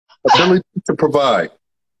Ability to provide.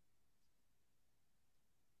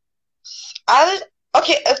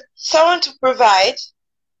 Okay, someone to provide.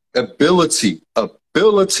 Ability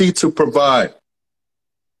to provide.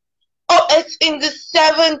 Oh, it's in the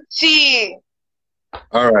 70.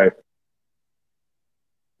 All right.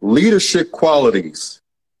 Leadership qualities.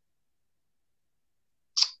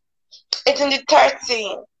 It's in the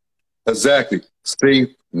 30. Exactly.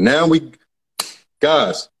 See, now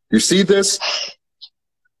guys, you see this?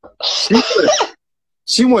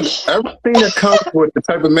 She wants everything that comes with the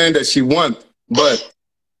type of man that she wants. But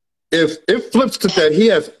if it flips to that he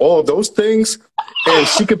has all those things and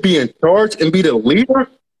she could be in charge and be the leader,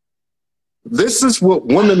 this is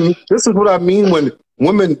what I mean when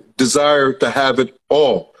women desire to have it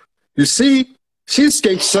all. You see, she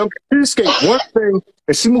escaped one thing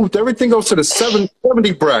and she moved everything else to the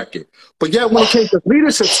 770 bracket. But yet when it came to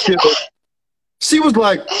leadership skills, she was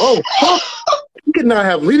like, oh, fuck, you cannot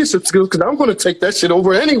have leadership skills because I'm going to take that shit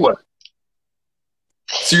over anyway.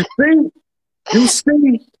 So you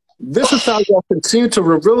see, this is how y'all continue to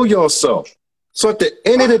reveal yourself. So at the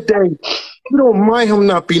end of the day, you don't mind him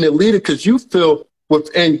not being a leader because you feel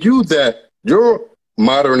within you that you're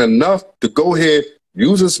modern enough to go ahead,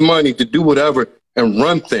 use his money to do whatever and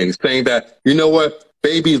run things, saying that, you know what,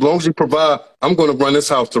 baby, as long as you provide, I'm going to run this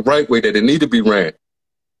house the right way that it need to be ran.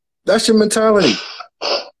 That's your mentality.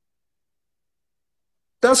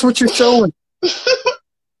 That's what you're showing.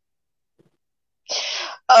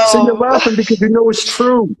 So you're laughing because you know it's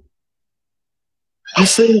true. You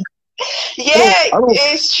see? Yeah,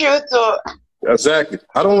 it's true too. Exactly.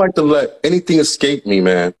 I don't like to let anything escape me,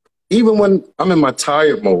 man. Even when I'm in my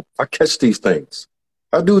tired mode, I catch these things.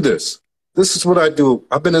 I do this. This is what I do.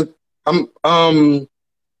 I don't know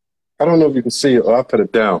if you can see it or I'll put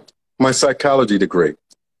it down. My psychology degree.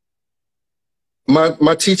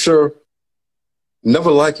 My teacher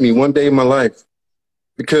never liked me one day in my life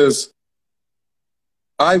because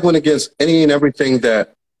I went against any and everything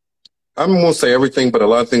that, I won't say everything, but a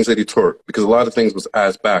lot of things that he taught, because a lot of things was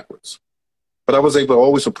asked backwards. But I was able to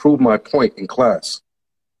always prove my point in class.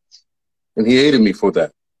 And he hated me for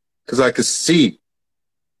that because I could see.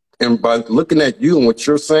 And by looking at you and what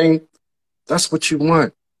you're saying, that's what you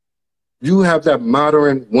want. You have that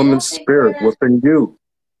modern woman's spirit within you.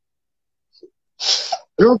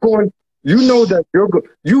 You know that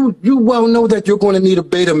you well know that you're going to need a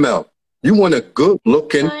beta male. You want a good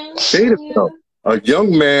looking beta male, a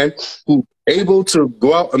young man who's able to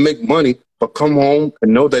go out and make money, but come home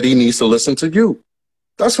and know that he needs to listen to you.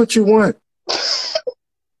 That's what you want.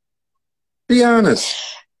 Be honest.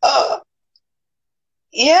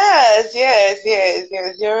 Yes,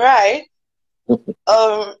 you're right.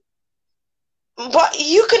 But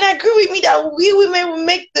you can agree with me that we women will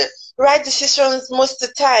make the right decisions most of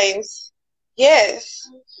the times. Yes.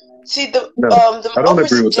 See, the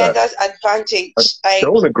opposite gender's advantage. I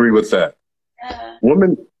don't agree with that.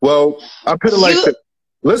 Women, well, I put it like this.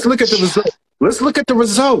 Let's look at the result. Let's look at the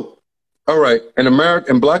result. All right,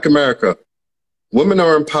 in Black America, women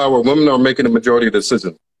are in power. Women are making the majority of the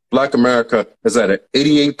decisions. Black America is at an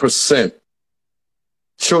 88%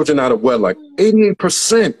 children out of wedlock.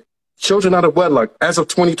 88% children out of wedlock as of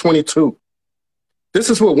 2022. This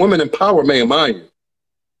is what women in power may mind you.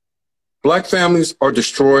 Black families are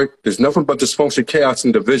destroyed. There's nothing but dysfunction, chaos,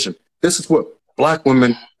 and division. This is what Black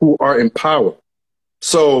women who are in power.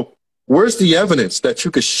 So where's the evidence that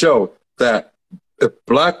you could show that if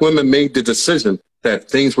Black women made the decision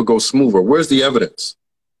that things would go smoother? Where's the evidence?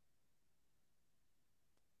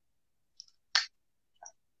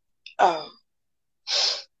 Oh.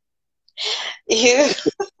 You.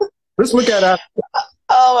 Let's look at Africa.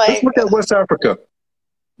 Let's look at West Africa.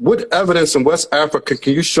 What evidence in West Africa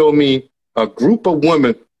can you show me a group of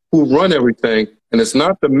women who run everything and it's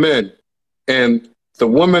not the men and the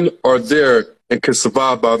women are there and can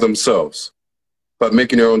survive by themselves by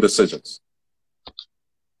making their own decisions?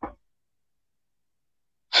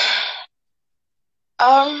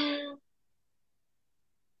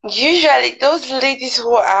 Usually those ladies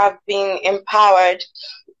who have been empowered,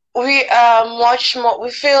 we are much more, we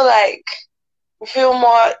feel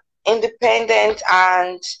more independent,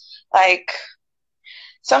 and like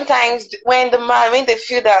sometimes when they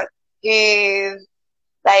feel that he's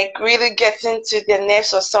like really getting to their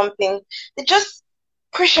nerves or something, they just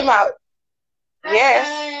push him out.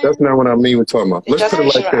 Yes. That's not what I mean we're talking about. Let's put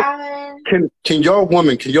it like this. Can y'all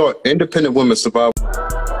independent women survive?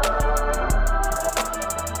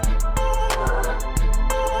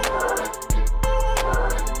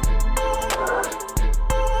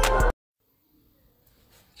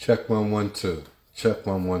 Check 1 1 2. Check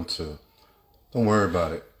 1 1 2. Don't worry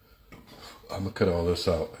about it. I'm gonna cut all this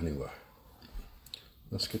out anyway.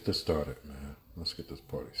 Let's get this started, man. Let's get this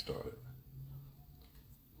party started.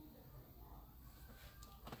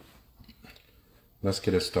 Let's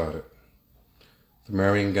get it started. The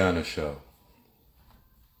Marion Ghana Show.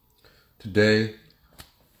 Today,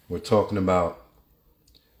 we're talking about,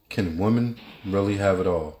 can women really have it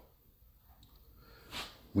all?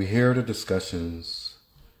 We hear the discussions.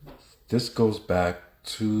 This goes back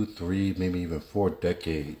 2, 3, maybe even 4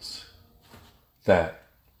 decades. That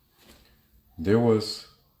there was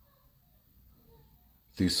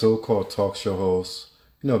these so-called talk show hosts.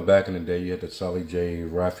 You know, back in the day, you had the Sally J.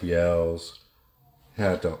 Raphaels, you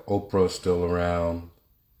had the Oprah still around,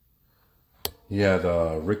 you had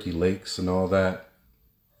Ricky Lakes and all that.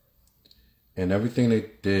 And everything they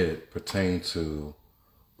did pertained to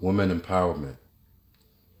women empowerment.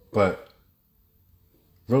 But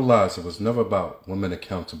realize it was never about women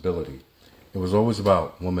accountability. It was always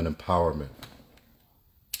about women empowerment.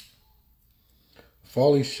 For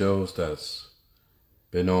all these shows that's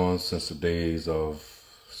been on since the days of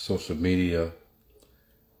social media,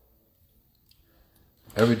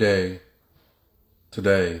 every day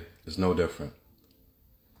today is no different.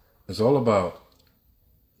 It's all about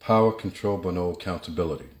power, control, but no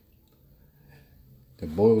accountability.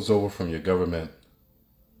 It boils over from your government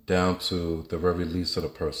down to the very least of the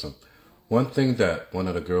person. One thing that one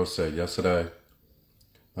of the girls said yesterday,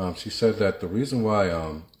 she said that the reason why,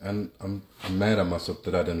 and I'm mad at myself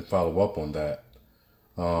that I didn't follow up on that.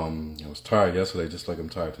 I was tired yesterday, just like I'm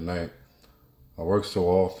tired tonight. I work so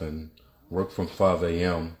often, work from 5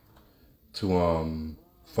 a.m. to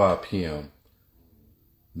 5 p.m.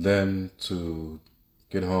 Then to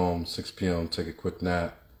get home 6 p.m., take a quick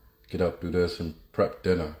nap, get up, do this, and prep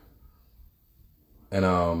dinner.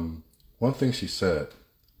 And one thing she said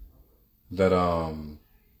that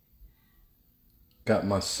got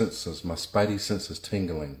my senses, my spidey senses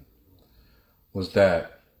tingling, was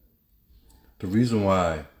that the reason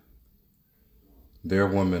why their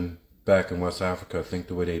women back in West Africa think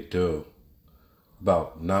the way they do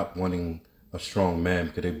about not wanting a strong man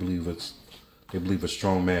because they believe a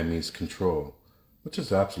strong man means control, which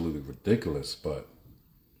is absolutely ridiculous. But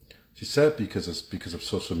she said because it's because of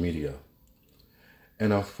social media.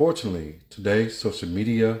 And unfortunately, today, social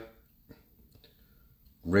media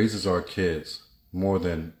raises our kids more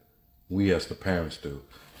than we as the parents do.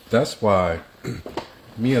 That's why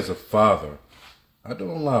me as a father, I don't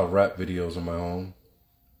allow rap videos on my own.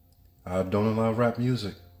 I don't allow rap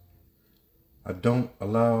music. I don't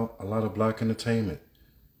allow a lot of black entertainment.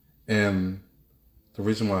 And the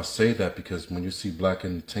reason why I say that, because when you see black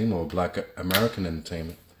entertainment or black American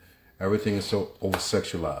entertainment, everything is so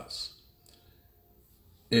over-sexualized.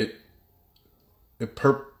 It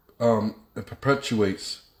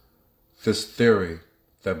perpetuates this theory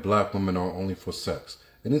that black women are only for sex.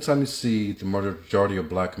 Anytime you see the majority of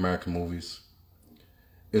black American movies,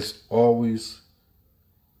 it's always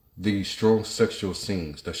the strong sexual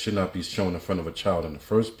scenes that should not be shown in front of a child in the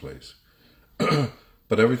first place.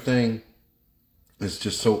 But everything is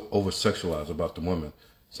just so over-sexualized about the women.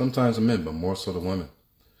 Sometimes the men, but more so the women.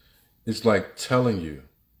 It's like telling you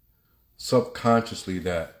subconsciously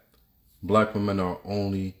that black women are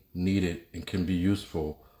only needed and can be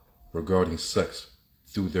useful regarding sex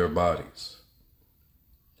through their bodies.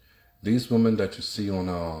 These women that you see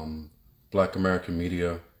on black American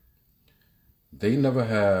media, they never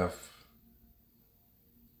have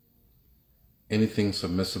anything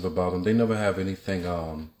submissive about them. They never have anything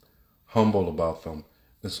humble about them.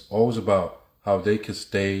 It's always about how they can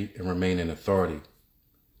stay and remain in authority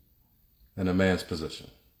in a man's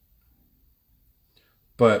position.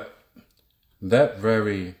 But that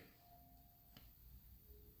very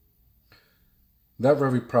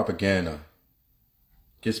propaganda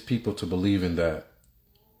gets people to believing that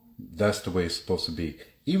that's the way it's supposed to be.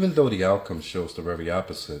 Even though the outcome shows the very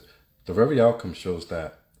opposite. The very outcome shows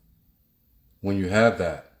that when you have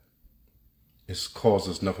that, it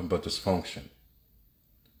causes nothing but dysfunction.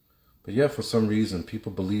 But yet, for some reason,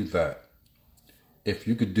 people believe that if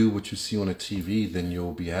you could do what you see on a TV, then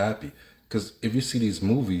you'll be happy. Because if you see these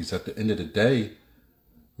movies, at the end of the day,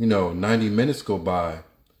 90 minutes go by,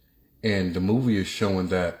 and the movie is showing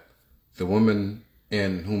that the woman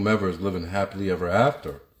and whomever is living happily ever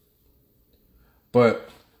after. But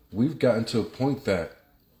we've gotten to a point that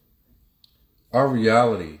our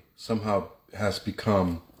reality somehow has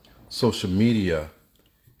become social media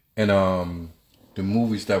and the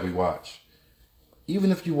movies that we watch. Even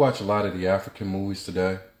if you watch a lot of the African movies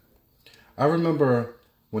today, I remember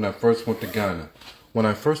when I first went to Ghana. When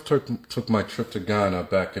I first took my trip to Ghana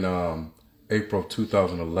back in April of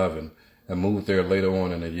 2011 and moved there later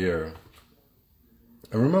on in the year,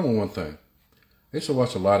 And remember one thing. I used to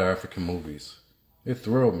watch a lot of African movies. It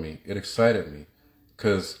thrilled me. It excited me.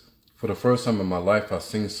 Because for the first time in my life, I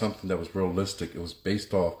seen something that was realistic. It was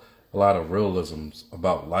based off a lot of realisms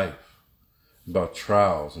about life, about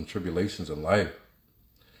trials and tribulations in life.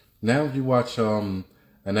 Now you watch an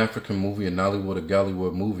African movie, a Nollywood, a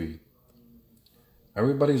Gollywood movie,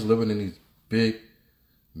 everybody's living in these big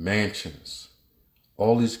mansions,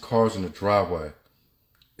 all these cars in the driveway.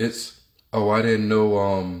 It's, oh, I didn't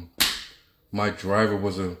know my driver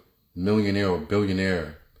was a millionaire or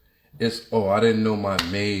billionaire. It's, oh, I didn't know my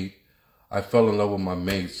maid. I fell in love with my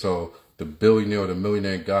maid. So the billionaire or the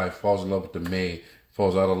millionaire guy falls in love with the maid,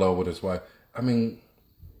 falls out of love with his wife. I mean,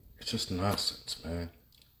 it's just nonsense, man.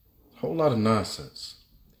 A whole lot of nonsense.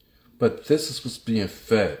 But this is what's being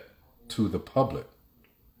fed to the public.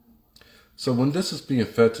 So when this is being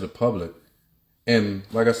fed to the public, and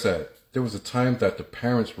like I said, there was a time that the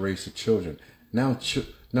parents raised the children. Now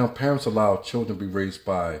parents allow children to be raised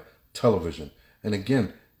by television. And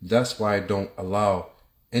again, that's why I don't allow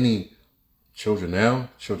any children now,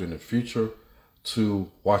 children in the future,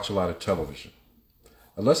 to watch a lot of television.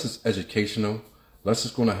 Unless it's educational, unless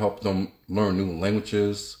it's going to help them learn new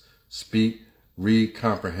languages, speak, read,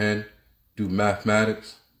 comprehend, do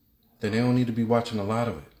mathematics, then they don't need to be watching a lot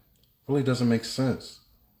of it. It really doesn't make sense.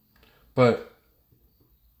 But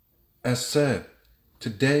as said,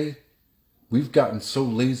 today we've gotten so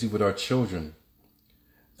lazy with our children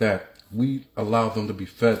that we allow them to be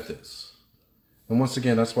fed this. And once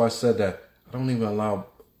again, that's why I said that I don't even allow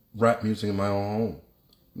rap music in my own home.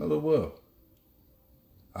 Never will.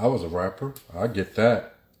 I was a rapper. I get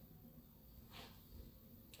that.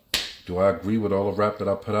 Do I agree with all the rap that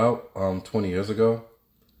I put out 20 years ago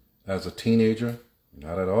as a teenager?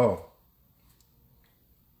 Not at all.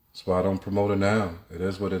 That's why I don't promote it now. It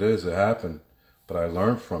is what it is. It happened. But I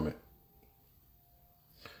learned from it.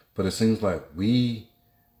 But it seems like we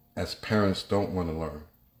as parents don't want to learn.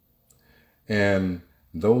 And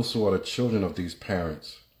those who are the children of these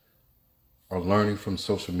parents are learning from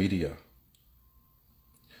social media.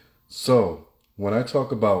 So when I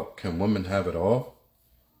talk about can women have it all,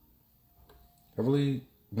 I really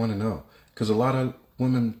want to know. Because a lot of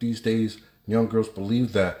women these days, young girls,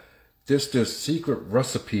 believe that there's this secret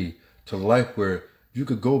recipe to life where you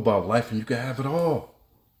could go about life and you can have it all.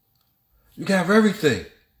 You can have everything.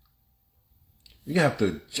 You can have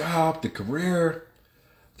the job, the career,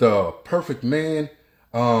 the perfect man.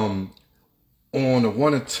 On a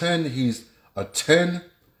 1 to 10, he's a 10.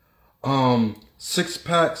 6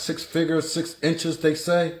 pack, 6 figures, 6 inches, they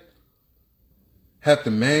say. Have the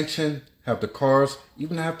mansion, have the cars,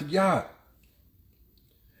 even have the yacht.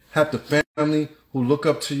 Have the family who look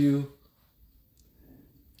up to you.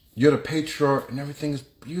 You're the patriarch and everything is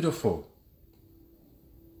beautiful.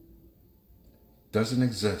 Doesn't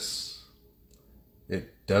exist.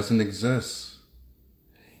 It doesn't exist.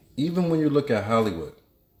 Even when you look at Hollywood,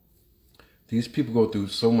 these people go through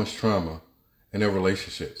so much trauma in their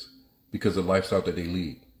relationships because of the lifestyle that they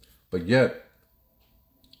lead. But yet,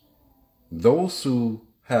 those who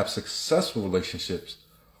have successful relationships,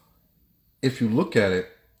 if you look at it,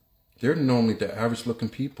 they're normally the average looking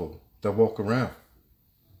people that walk around.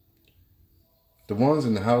 The ones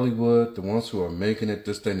in Hollywood, the ones who are making it,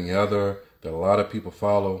 this, that, and the other, that a lot of people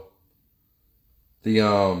follow. The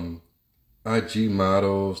IG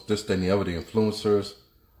models, this, that, and the other, the influencers.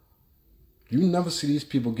 You never see these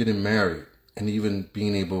people getting married and even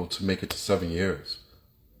being able to make it to 7 years,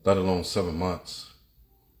 let alone 7 months.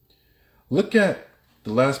 Look at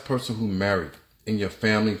the last person who married in your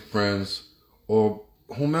family, friends, or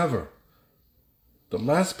whomever. The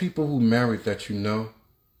last people who married that you know,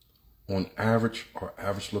 on average, are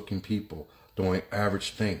average looking people doing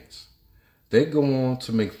average things. They go on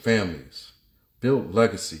to make families, build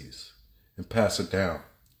legacies, and pass it down.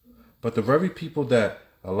 But the very people that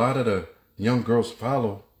a lot of the young girls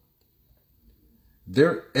follow,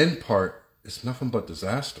 their end part is nothing but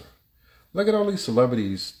disaster. Look at all these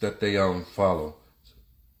celebrities that they follow.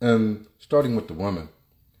 And starting with the women.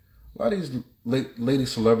 A lot of these lady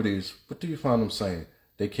celebrities, what do you find them saying?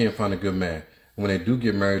 They can't find a good man. And when they do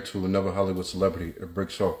get married to another Hollywood celebrity, it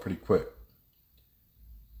breaks off pretty quick.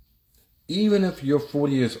 Even if you're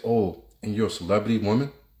 40 years old and you're a celebrity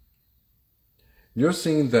woman, you're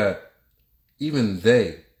seeing that even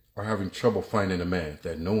they are having trouble finding a man,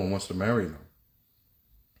 that no one wants to marry them.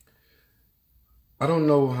 I don't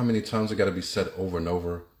know how many times it got to be said over and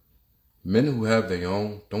over. Men who have their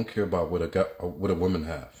own don't care about what a woman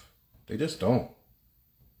have. They just don't.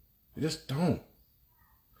 They just don't.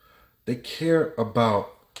 They care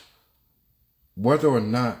about whether or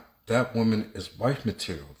not that woman is wife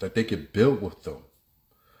material, that they could build with them.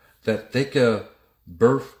 that they could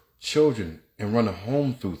birth children and run a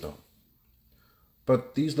home through them.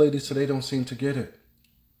 But these ladies today don't seem to get it.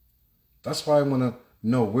 That's why I want to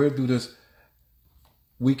know, where do this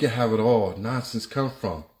 "we can have it all" nonsense come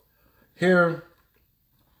from? Here,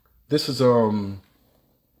 this is all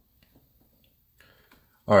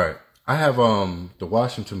right. I have the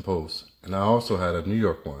Washington Post, and I also had a New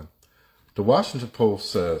York one. The Washington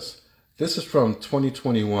Post says, this is from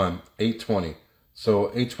 2021, 8/20. So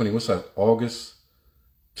 8/20, what's that? August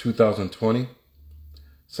 2020.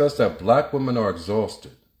 Says that black women are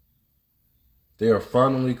exhausted. They are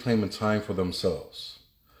finally claiming time for themselves.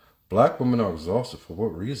 Black women are exhausted for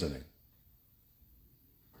what reasoning?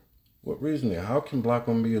 What reasoning? How can black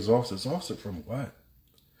women be exhausted? Exhausted from what?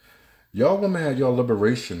 Y'all women had y'all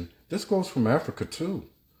liberation. This goes from Africa too.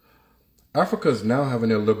 Africa is now having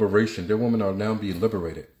their liberation. Their women are now being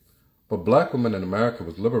liberated. But black women in America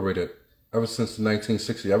was liberated ever since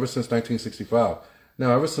 1960, ever since 1965.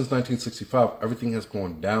 Now, ever since 1965, everything has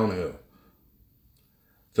gone downhill.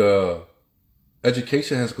 The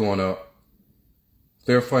education has gone up.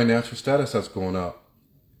 Their financial status has gone up.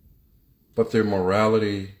 But their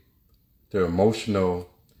morality, their emotional,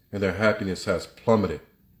 and their happiness has plummeted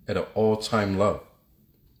at an all-time low.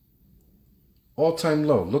 All-time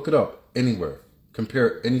low. Look it up anywhere.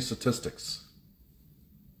 Compare any statistics.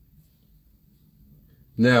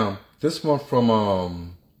 Now, this one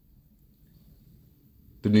from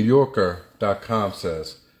the NewYorker.com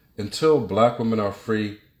says, until black women are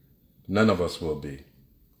free, none of us will be.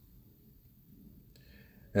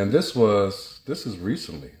 And this is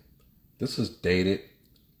recently. This is dated.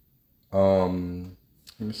 Let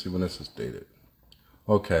me see when this is dated.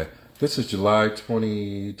 Okay, this is July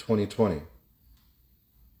 2020.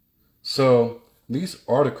 So these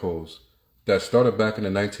articles that started back in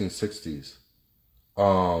the 1960s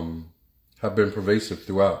have been pervasive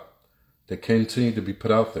throughout. They continue to be put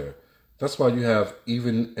out there. That's why you have,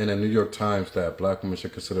 even in the New York Times, that black women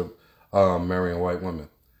should consider marrying white women.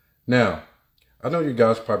 Now, I know you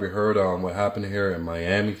guys probably heard what happened here in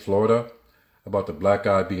Miami, Florida, about the black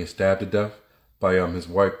guy being stabbed to death by his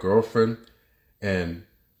white girlfriend, and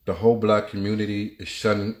the whole black community is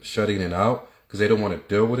shutting it out because they don't want to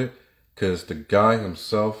deal with it, because the guy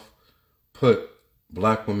himself put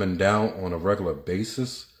black women down on a regular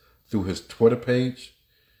basis through his Twitter page.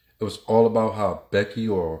 It was all about how Becky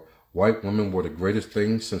or white women were the greatest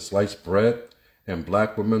thing since sliced bread, and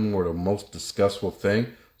black women were the most disgustful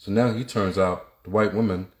thing. So now he turns out the white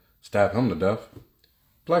woman stabbed him to death.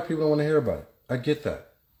 Black people don't want to hear about it. I get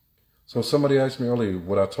that. So somebody asked me earlier,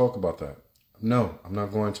 would I talk about that? No, I'm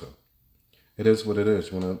not going to. It is what it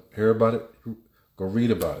is. You want to hear about it? Go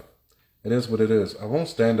read about it. It is what it is. I won't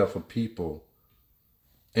stand up for people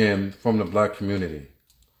and from the black community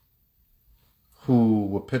who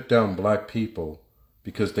will put down black people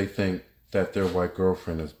because they think that their white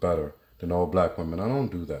girlfriend is better than all black women. I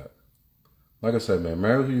don't do that. Like I said, man,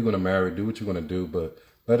 marry who you're going to marry, do what you're going to do, but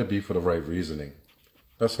let it be for the right reasoning.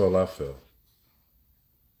 That's all I feel.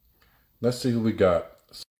 Let's see who we got.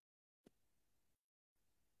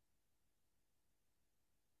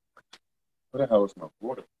 Where the hell is my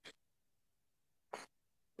water?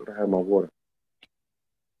 Where the hell is my water?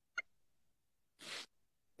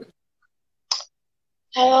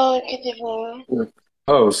 Hello, good evening.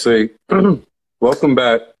 Oh, see, welcome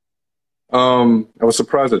back. I was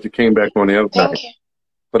surprised that you came back on the other night. Thank you.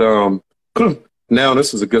 But now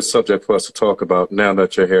this is a good subject for us to talk about now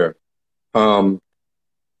that you're here.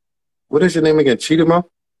 What is your name again? Chidima?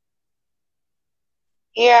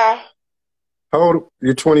 Yeah. How old?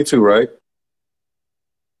 You're 22, right?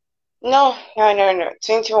 No.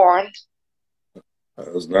 21.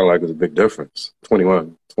 It's not like it's a big difference.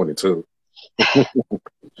 21, 22.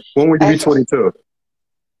 When would you be 22?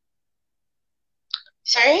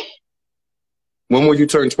 Sorry? When will you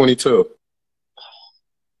turn 22?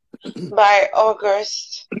 By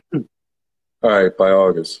August. All right, by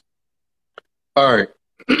August. All right.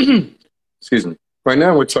 Excuse me. Right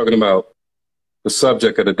now we're talking about the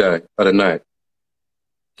subject of the day, of the night.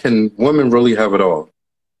 Can women really have it all?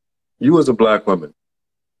 You as a black woman,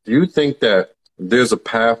 do you think that there's a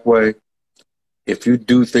pathway, if you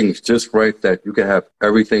do things just right, that you can have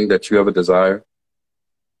everything that you ever desire?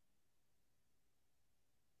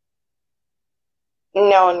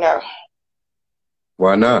 No.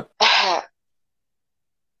 Why not?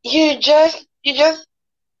 You just,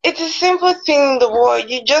 it's a simple thing in the world.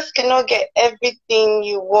 You just cannot get everything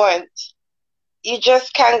you want. You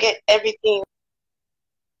just can't get everything.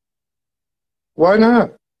 Why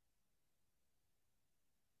not?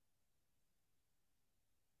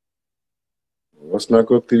 Let's not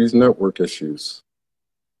go through these network issues.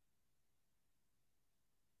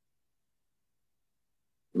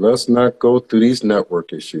 let's not go through these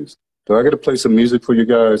network issues. Do I got to play some music for you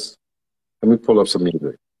guys? Let me pull up some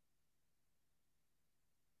music.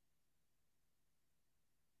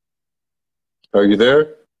 Are you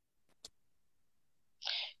there?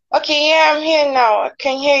 Okay, yeah, I'm here now. I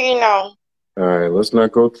can hear you now. All right, let's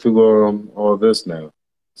not go through all this now.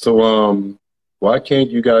 So why can't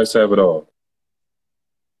you guys have it all?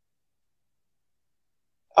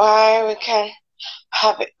 Why we can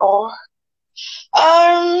have it all?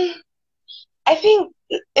 I think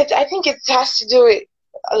it has to do with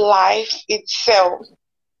life itself.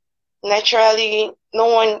 Naturally, no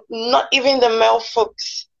one, not even the male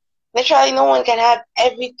folks, naturally, no one can have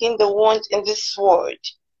everything they want in this world.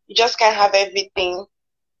 You just can't have everything.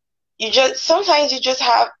 Sometimes you just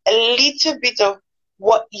have a little bit of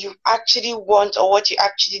what you actually want or what you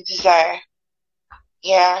actually desire.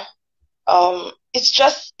 Yeah. It's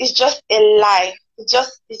just a life. It's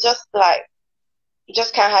just life. You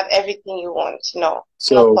just can't have everything you want. No,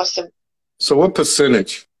 it's not possible. So what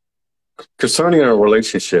percentage concerning our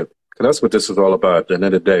relationship, because that's what this is all about at the end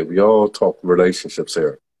of the day. We all talk relationships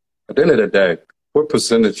here. At the end of the day, what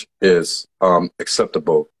percentage is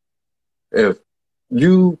acceptable? If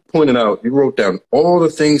you pointed out, you wrote down all the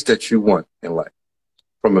things that you want in life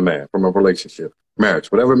from a man, from a relationship, marriage,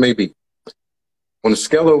 whatever it may be. On a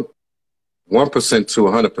scale of 1% to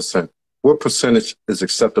 100%, what percentage is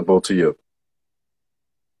acceptable to you?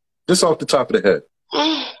 Just off the top of the head.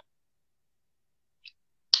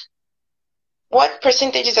 What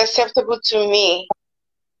percentage is acceptable to me?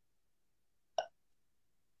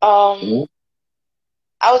 Mm-hmm.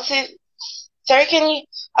 I would say, sorry,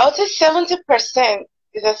 I would say 70%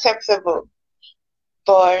 is acceptable,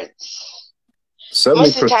 but 70%,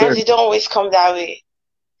 most of the times it don't always come that way.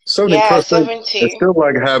 70%, yeah, 70. It's still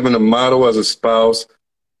like having a model as a spouse,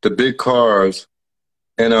 the big cars,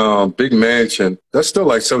 and big mansion. That's still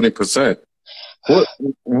like 70%. What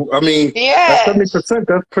I mean, yes. That 70%,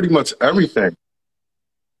 that's pretty much everything.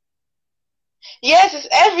 Yes, it's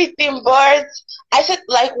everything, but I said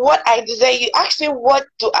like what I desire. You asked me what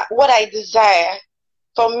I desire.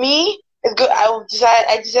 For me, it's good. I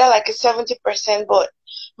desire like a 70%, but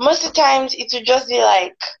most of the times it will just be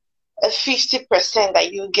like a 50%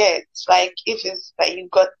 that you get. Like if it's like you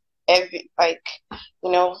got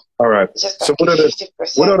All right. Just so like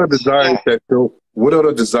what are the desires what are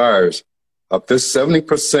the desires of this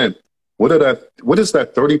 70%? What is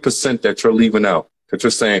that 30% that you're leaving out? That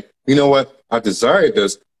you're saying, you know what, I desire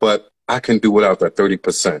this, but I can do without that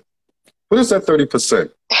 30%. What is that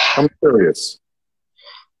 30%? I'm curious.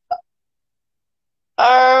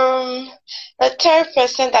 The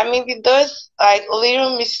 30% that maybe those like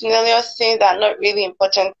little miscellaneous things that are not really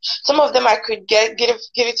important. Some of them I could give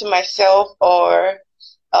it to myself, or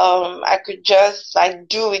I could just like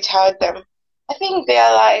do without them. I think they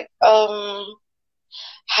are like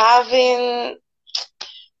having,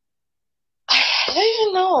 I don't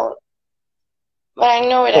even know, but I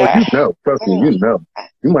know it. Oh, you know, trust me, you know.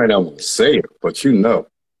 You might not want to say it, but you know.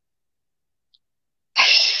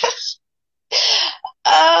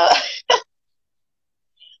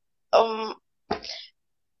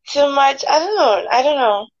 Too much. I don't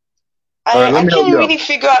know. Right, I can't really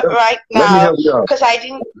figure out right now because I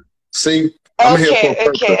didn't. See, I'm here for a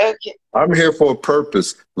purpose. Okay. I'm here for a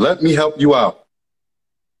purpose. Let me help you out.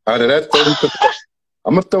 Out of that 30%,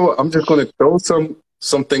 I'm just gonna throw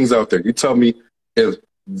some things out there. You tell me if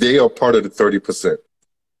they are part of the 30%.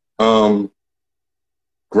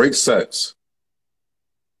 Great sex.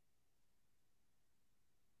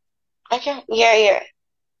 Okay. Yeah.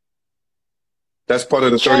 That's part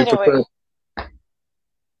of the 30%.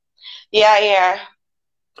 Yeah.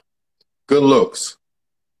 Good looks.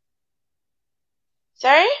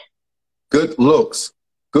 Sorry? Good looks.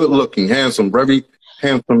 Good looking, handsome, very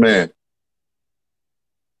handsome man.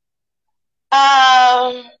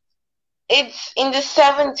 It's in the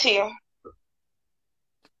 70s.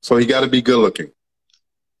 So he got to be good looking.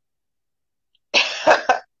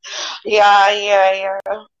 Yeah.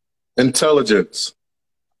 Intelligence.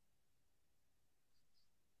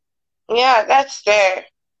 Yeah, that's there.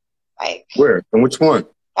 Like where and which one?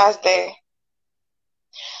 That's there.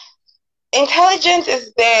 Intelligence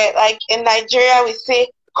is there. Like in Nigeria, we say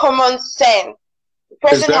common sense. The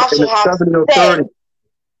person has to have sense.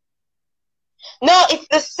 No, it's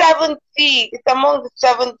the 70. It's among the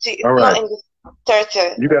 70. It's not in the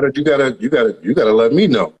 30. You gotta let me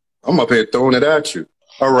know. I'm up here throwing it at you.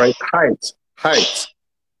 All right, height.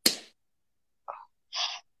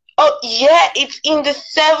 Oh yeah, it's in the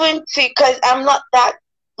 70 because I'm not that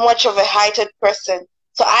much of a heighted person.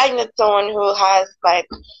 So I need someone who has like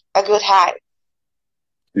a good height.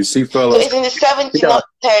 You see, So fellas? it's in the 70s, not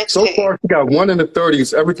 30. So far, she got one in the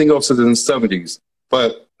 30s. Everything else is in the 70s.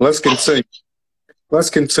 But let's continue. Let's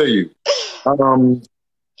continue. Ability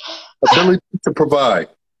to provide.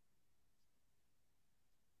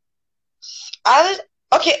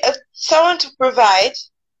 Okay, someone to provide.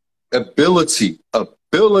 Ability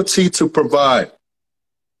to provide.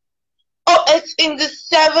 Oh, it's in the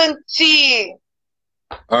 70s.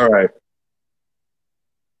 All right.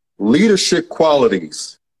 Leadership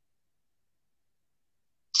qualities.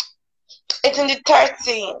 It's in the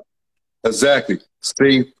 30s. Exactly.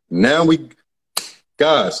 See, now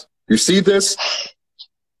guys, you see this?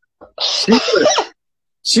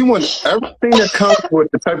 She wants everything that comes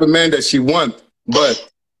with the type of man that she wants.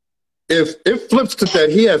 But if it flips to that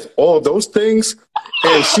he has all those things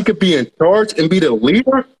and she could be in charge and be the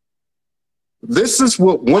leader, this is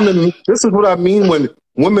what I mean when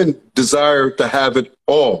women desire to have it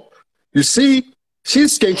all. You see, she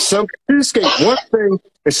escaped one thing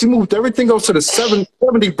and she moved everything else to the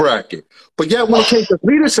 770 bracket. But yet when it came to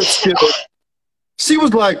leadership skills, she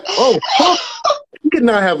was like, oh, fuck, you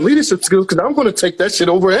cannot have leadership skills because I'm going to take that shit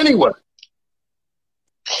over anyway.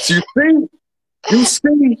 So you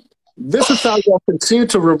see, this is how y'all continue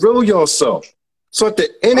to reveal yourself. So at the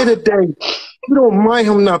end of the day, you don't mind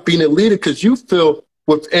him not being a leader because you feel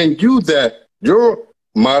within you that you're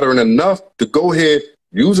modern enough to go ahead,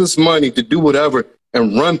 use his money to do whatever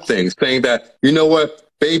and run things, saying that, you know what,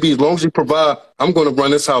 baby, as long as you provide, I'm going to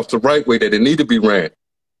run this house the right way that it need to be ran.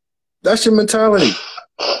 That's your mentality.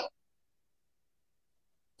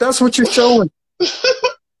 That's what you're showing.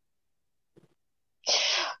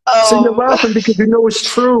 So you're laughing because you know it's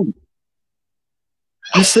true.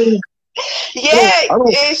 You see? Yeah,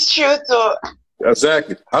 it's true too.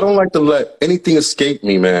 Exactly. I don't like to let anything escape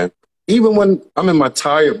me, man. Even when I'm in my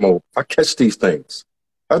tired mode, I catch these things.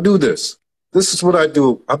 I do this. This is what I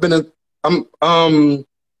do. I don't know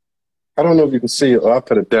if you can see it or I'll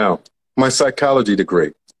put it down. My psychology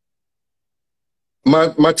degree.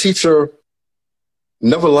 My teacher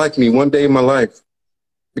never liked me one day in my life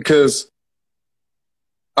because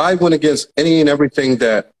I went against any and everything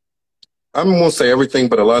that, I won't say everything,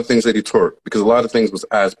 but a lot of things that he taught, because a lot of things was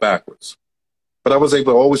ass backwards. But I was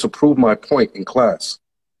able to always prove my point in class.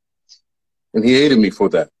 And he hated me for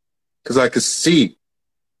that because I could see.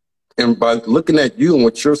 And by looking at you and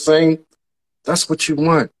what you're saying, that's what you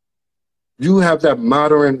want. You have that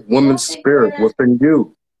modern woman spirit within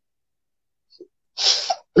you.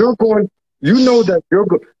 You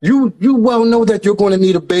well know that you're going to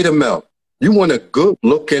need a beta male. You want a good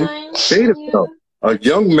looking beta male, a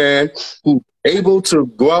young man who's able to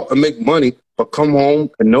go out and make money, but come home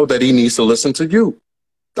and know that he needs to listen to you.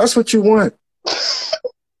 That's what you want.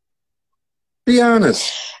 Be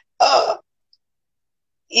honest.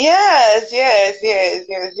 Yes,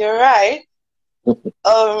 you're right.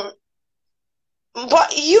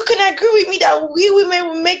 But you can agree with me that we women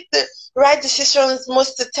will make the right decisions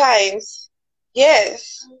most of the times.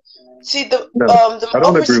 Yes. See, the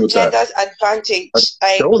opposite gender's advantage.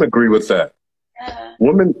 I don't agree with that.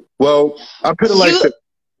 Women, well, I put it like this.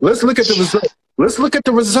 Let's look at the result. Let's look at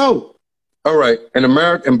the result. All right,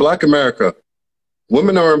 in Black America,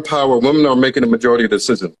 women are in power. Women are making the majority of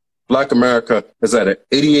decisions. Black America is at an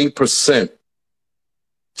 88%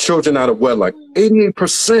 children out of wedlock.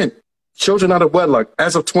 88% children out of wedlock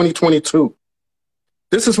as of 2022.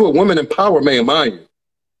 This is what women in power may mind you.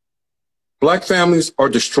 Black families are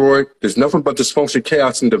destroyed. There's nothing but dysfunction,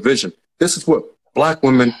 chaos, and division. This is what Black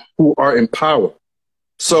women who are in power.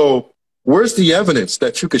 So where's the evidence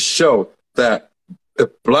that you could show that if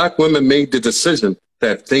Black women made the decision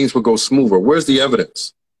that things would go smoother? Where's the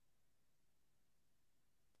evidence?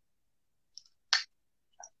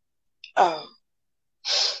 Oh.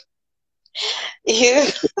 You.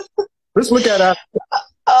 Let's look at Africa.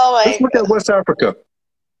 Let's look at West Africa.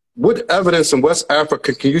 What evidence in West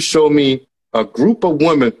Africa can you show me a group of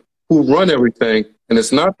women who run everything, and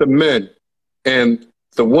it's not the men, and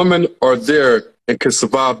the women are there and can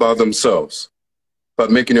survive by themselves by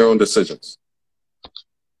making their own decisions?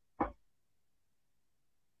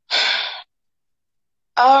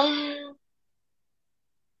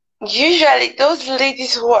 Usually those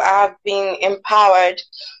ladies who have been empowered,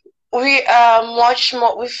 we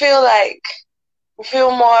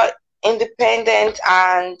feel more independent,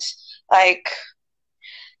 and like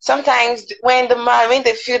sometimes when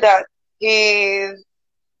they feel that he's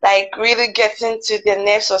like really getting to their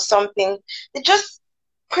nerves or something, they just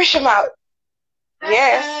push him out.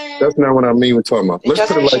 Yes. That's not what I mean we're talking about.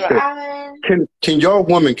 Let's put it like this. Can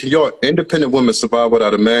y'all independent women survive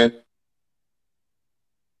without a man?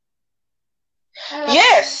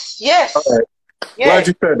 Yes. All right. Yeah. Glad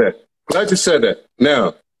you said that. Glad you said that.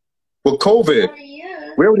 Now, with COVID,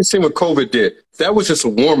 we already seen what COVID did. That was just a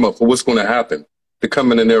warm up for what's going to happen to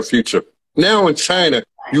come in the near future. Now in China,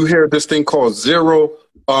 you hear this thing called zero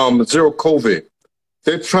COVID.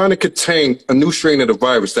 They're trying to contain a new strain of the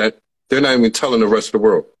virus that they're not even telling the rest of the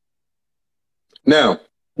world. Now,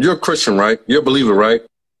 you're a Christian, right? You're a believer, right?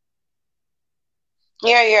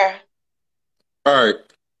 Yeah, yeah. All right.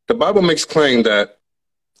 The Bible makes claim that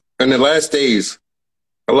in the last days,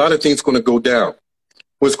 a lot of things going to go down.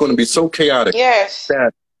 It's going to be so chaotic Yes.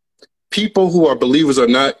 that people who are believers are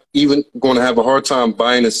not even going to have a hard time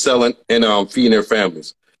buying and selling and feeding their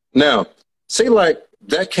families. Now, say like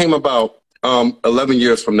that came about 11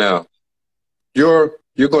 years from now. You're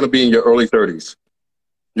going to be in your early 30s.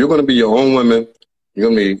 You're going to be your own woman. You're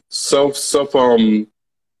going to be self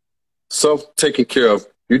taken care of.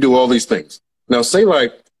 You do all these things. Now, say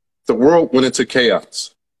like the world went into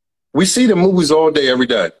chaos. We see the movies all day, every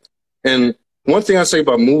day. And one thing I say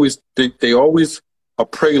about movies, they always a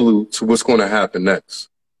prelude to what's going to happen next.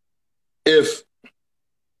 If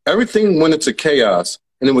everything went into chaos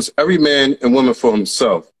and it was every man and woman for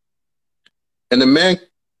himself, and the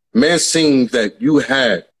man seen that you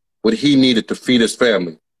had what he needed to feed his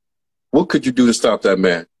family, what could you do to stop that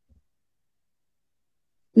man?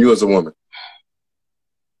 You as a woman.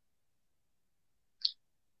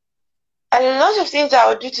 And a lot of things I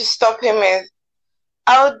would do to stop him is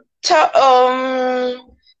I would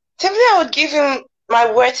simply I would give him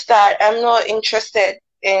my words that I'm not interested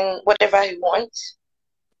in whatever he wants.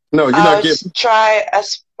 No, you're not getting me. Try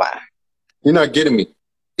as far. You're not getting me.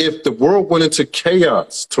 If the world went into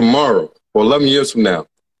chaos tomorrow or 11 years from now,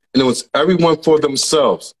 and it was everyone for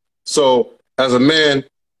themselves. So as a man,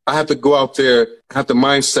 I have to go out there, I have the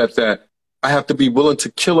mindset that I have to be willing to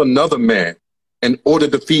kill another man in order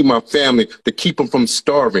to feed my family, to keep them from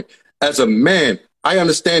starving. As a man, I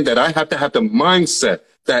understand that I have to have the mindset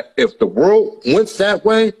that if the world went that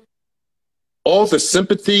way, all the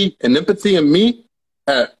sympathy and empathy in me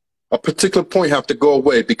at a particular point have to go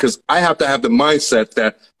away, because I have to have the mindset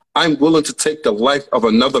that I'm willing to take the life of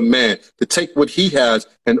another man, to take what he has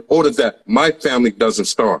in order that my family doesn't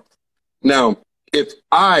starve. Now, if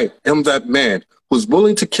I am that man who's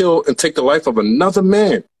willing to kill and take the life of another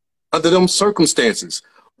man under them circumstances,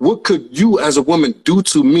 what could you as a woman do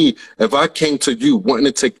to me if I came to you wanting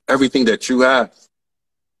to take everything that you have?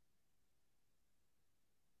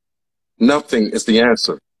 Nothing is the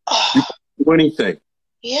answer. You can't do anything.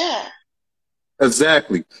 Yeah.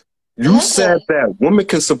 Exactly. You said that women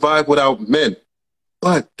can survive without men,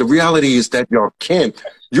 but the reality is that y'all can't.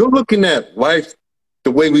 You're looking at life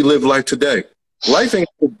the way we live life today. Life ain't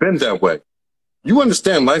been that way. You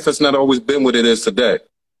understand life has not always been what it is today.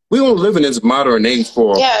 We don't live in this modern age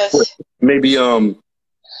for maybe 2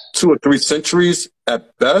 or 3 centuries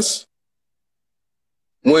at best.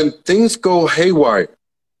 When things go haywire,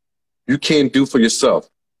 you can't do for yourself.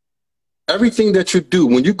 Everything that you do,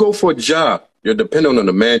 when you go for a job, you're dependent on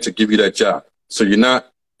a man to give you that job. So you're not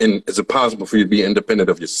is it possible for you to be independent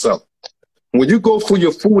of yourself? When you go for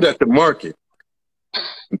your food at the market,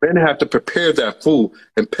 men have to prepare that food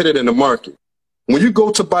and put it in the market. When you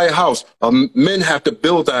go to buy a house, men have to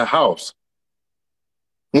build that house.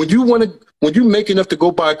 When you make enough to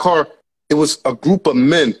go buy a car, it was a group of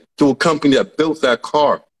men through a company that built that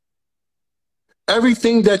car.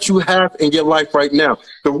 Everything that you have in your life right now,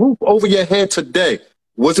 the roof over your head today,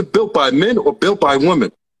 was it built by men or built by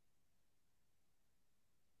women?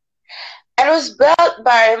 It was built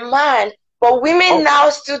by a man, but women now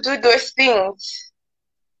still do those things.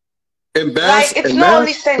 Like it's not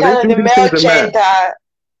only centered on the male gender.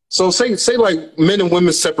 So say like men and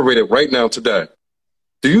women separated right now today.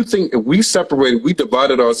 Do you think if we separated, we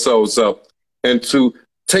divided ourselves up into,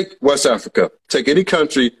 take West Africa, take any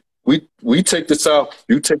country, we take the South,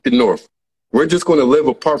 you take the North. We're just going to live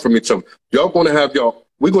apart from each other. Y'all going to have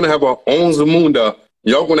we're going to have our own Zamunda.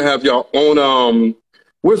 Y'all going to have your own,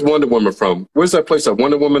 where's Wonder Woman from? Where's that place that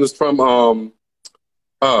Wonder Woman is from?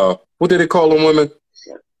 What did they call them women?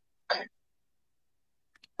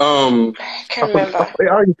 I can't remember.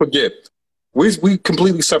 How you forget? We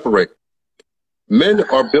completely separate. Men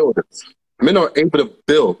are builders. Men are able to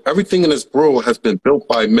build. Everything in this world has been built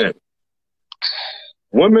by men.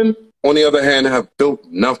 Women, on the other hand, have built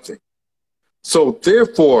nothing. So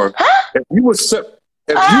therefore, if you were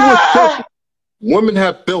women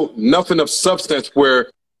have built nothing of substance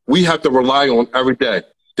where we have to rely on every day.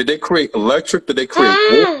 Did they create electric? Did they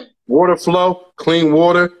create water flow, clean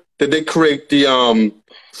water? Did they create the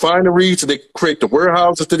fineries? Did they create the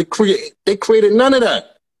warehouses? They created none of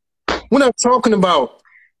that. We're not talking about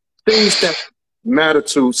things that matter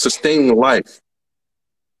to sustaining life.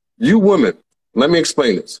 You women, let me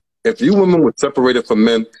explain this. If you women were separated from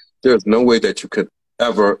men, there's no way that you could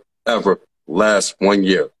ever, ever last 1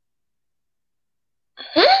 year.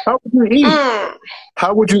 How would you eat?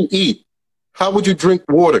 How would you eat? How would you drink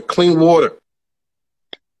water, clean water?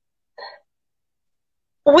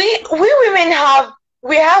 We women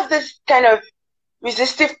have this kind of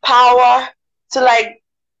resistive power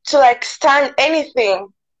to stand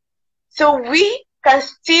anything. So we can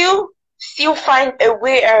still find a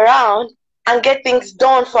way around and get things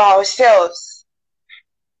done for ourselves.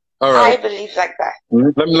 All right. I believe like that.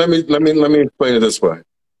 Let me explain it this way.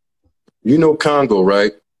 You know Congo,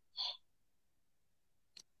 right?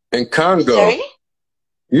 In Congo, Sorry?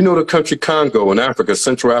 you know the country Congo in Africa,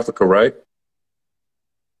 Central Africa, right?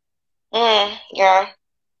 Yeah.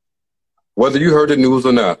 Whether you heard the news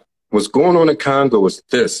or not, what's going on in Congo is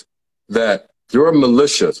this, that there are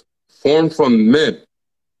militias formed from men.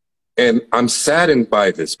 And I'm saddened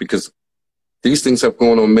by this because these things have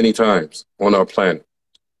gone on many times on our planet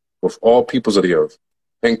with all peoples of the earth.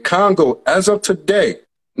 And Congo, as of today,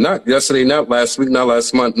 not yesterday, not last week, not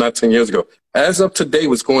last month, not 10 years ago, as of today,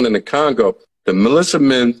 what's going on in Congo, the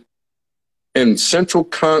militiamen in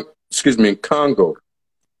Congo,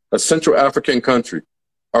 a Central African country,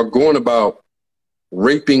 are going about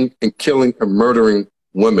raping and killing and murdering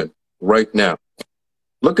women right now.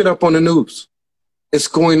 Look it up on the news. It's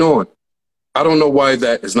going on. I don't know why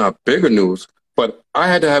that is not bigger news, but I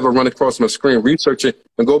had to have it run across my screen, research it,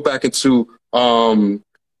 and go back into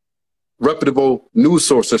reputable news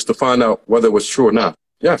sources to find out whether it was true or not.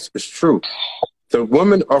 Yes, it's true. The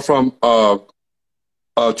women are from a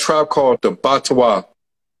tribe called the Batawa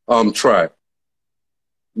tribe.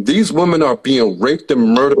 These women are being raped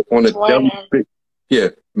and murdered on a daily basis. Yeah,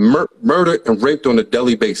 murdered and raped on a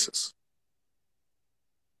daily basis.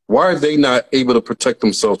 Why are they not able to protect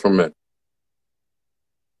themselves from men?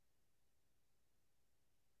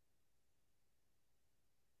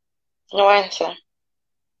 No answer.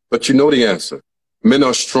 But you know the answer. Men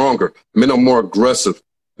are stronger. Men are more aggressive.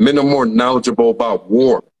 Men are more knowledgeable about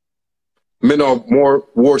war. Men are more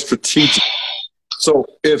war strategic. So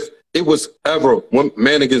if it was ever one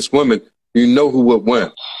man against women, you know who would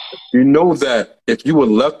win. You know that if you were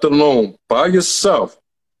left alone by yourself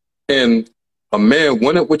and a man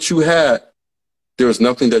wanted what you had, there's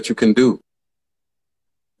nothing that you can do.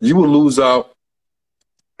 You will lose out.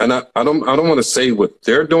 And I don't want to say what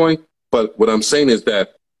they're doing, but what I'm saying is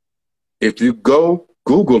that if you go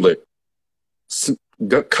Google it,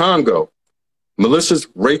 Congo, militias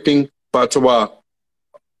raping Batawa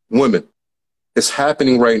women. It's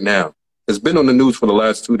happening right now. It's been on the news for the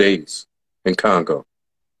last 2 days in Congo.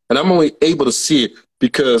 And I'm only able to see it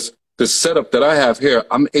because the setup that I have here,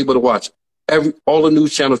 I'm able to watch all the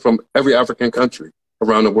news channels from every African country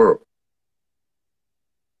around the world.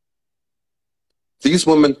 These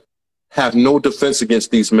women have no defense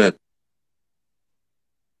against these men.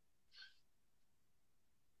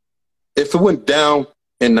 If it went down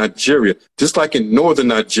in Nigeria, just like in northern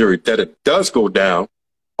Nigeria, that it does go down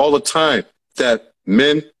all the time, that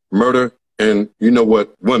men murder and you know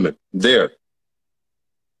what, women there.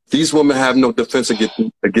 These women have no defense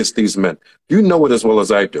against these men. You know it as well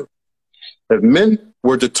as I do. If men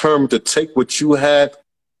were determined to take what you had,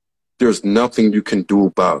 there's nothing you can do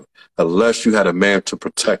about it unless you had a man to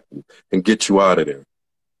protect you and get you out of there.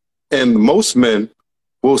 And most men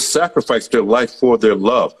will sacrifice their life for their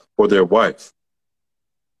love, for their wife.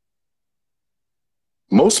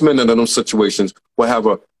 Most men in those situations will have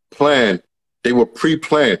a plan. They will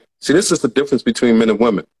pre-plan. See, this is the difference between men and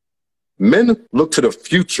women. Men look to the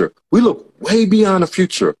future. We look way beyond the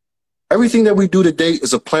future. Everything that we do today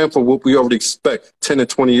is a plan for what we already expect 10 and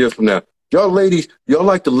 20 years from now. Y'all ladies, y'all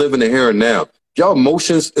like to live in the here and now. Y'all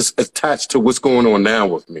emotions is attached to what's going on now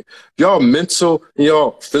with me. Y'all mental,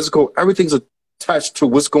 y'all physical, everything's attached to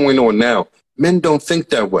what's going on now. Men don't think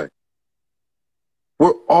that way.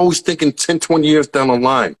 We're always thinking 10, 20 years down the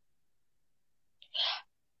line.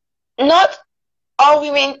 Not all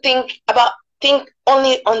women think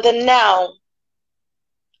only on the now.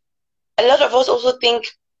 A lot of us also think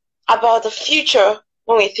about the future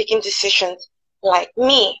when we're taking decisions, like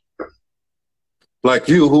me. Like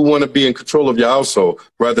you, who want to be in control of your household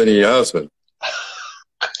rather than your husband.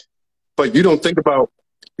 But you don't think about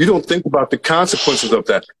the consequences of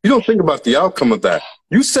that. You don't think about the outcome of that.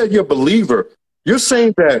 You said you're a believer. You're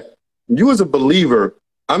saying that you as a believer,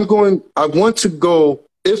 I want to go,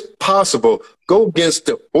 if possible, go against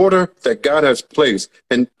the order that God has placed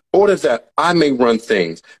in order that I may run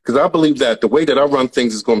things. Because I believe that the way that I run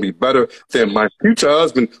things is going to be better than my future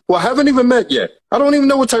husband, who I haven't even met yet. I don't even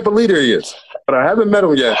know what type of leader he is, but I haven't met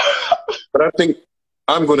him yet. But I think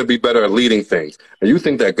I'm going to be better at leading things. And you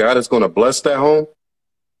think that God is going to bless that home?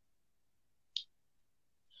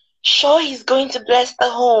 Sure, he's going to bless the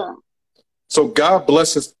home. So God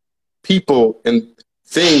blesses people and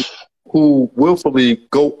things who willfully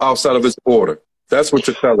go outside of his order. That's what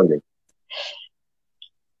you're telling me.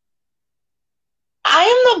 I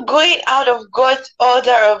am not going out of God's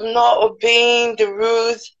order of not obeying the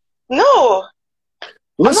rules. No.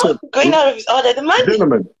 Listen, I'm not going out of his order. The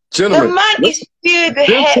man, gentlemen, the man is still the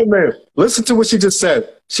head. Listen to what she just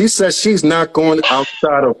said. She said she's not going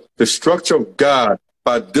outside of the structure of God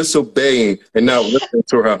by disobeying and not listening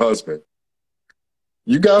to her husband.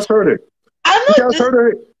 You guys heard it. You guys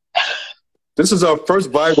heard it. This is our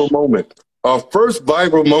first viral moment. Our first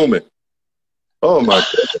viral moment. Oh my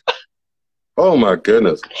goodness. Oh my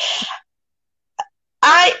goodness.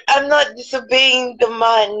 I am not disobeying the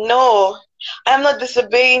man. No. I'm not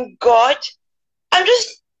disobeying God. I'm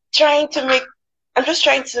just trying to, make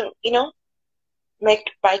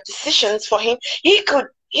right decisions for him. We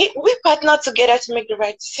partner together to make the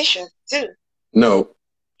right decisions too. No.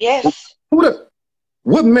 Yes.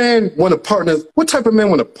 What man want to partner? What type of man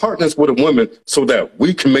want to partner with a woman so that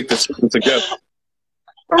we can make decisions together?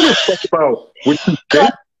 I don't talk about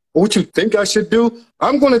what you think I should do.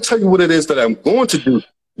 I'm going to tell you what it is that I'm going to do.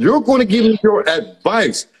 You're going to give me your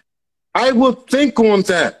advice. I will think on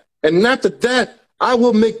that. And after that, I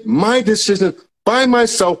will make my decision by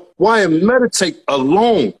myself while I meditate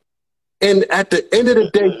alone. And at the end of the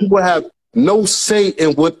day, you will have no say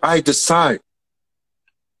in what I decide.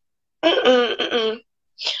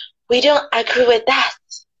 We don't agree with that.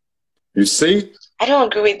 You see? I don't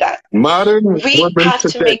agree with that. Modern women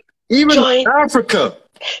today, even in Africa,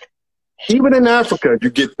 you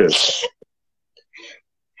get this.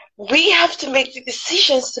 We have to make the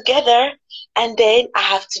decisions together, and then I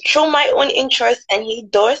have to show my own interest, and he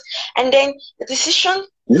does, and then the decision.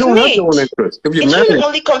 You don't have your own interest. If you're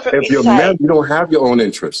married, you don't have your own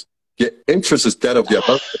interest. Your interest is that of your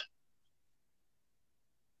husband.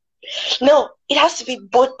 No, it has to be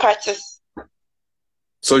both parties.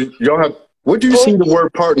 So y'all have. Where do you see the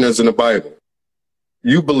word partners in the Bible?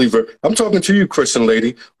 You believer. I'm talking to you, Christian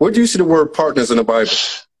lady. Where do you see the word partners in the Bible?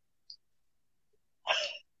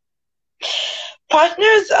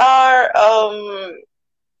 Partners are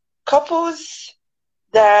couples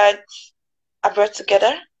that are brought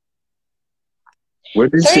together. Where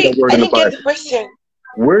do you see the word in the Bible? Get the question.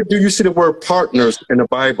 Where do you see the word partners in the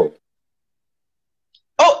Bible?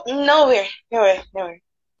 Oh, nowhere.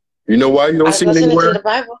 You know why you don't see it anywhere? In the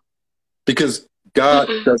Bible. Because God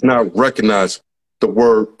does not recognize the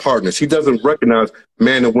word partners. He doesn't recognize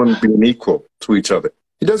man and woman being equal to each other.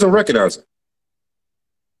 He doesn't recognize it.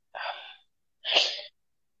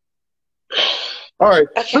 All right,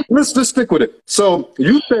 okay. Let's stick with it. So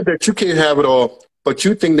you said that you can't have it all, but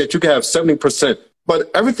you think that you can have 70%.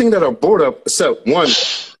 But everything that are brought up except one,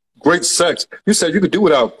 great sex. You said you could do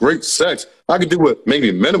without great sex. I could do with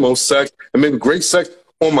maybe minimal sex and maybe great sex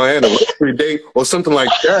on my anniversary date or something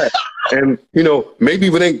like that. And, you know, maybe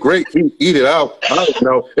if it ain't great, eat it out. I don't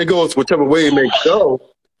know. It goes whichever way it may go.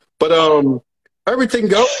 But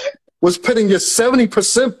everything else was put in your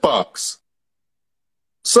 70% box.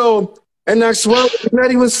 So, and that's right, it's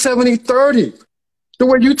not even 70-30. The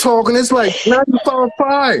way you talking, it's like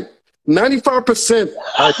 95-5. 95%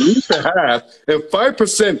 I need to have, and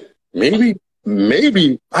 5%,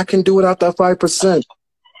 maybe I can do without that 5%.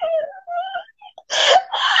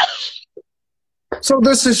 So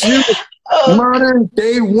this is you, modern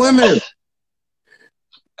day women.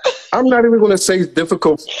 I'm not even going to say it's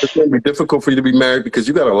difficult. It's going to be difficult for you to be married because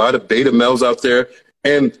you got a lot of beta males out there,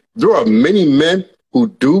 and there are many men who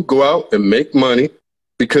do go out and make money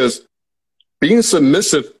because being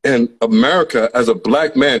submissive in America as a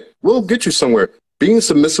black man will get you somewhere. Being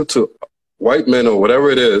submissive to white men or whatever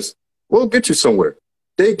it is will get you somewhere.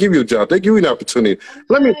 They give you a job. They give you an opportunity.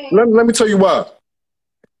 Let me tell you why.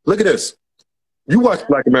 Look at this. You watch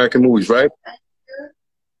Black American movies, right?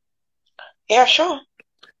 Yeah, sure.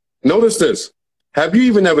 Notice this. Have you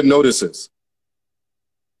even ever noticed this?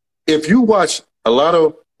 If you watch a lot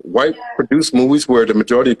of white produced movies where the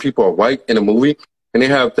majority of people are white in a movie and they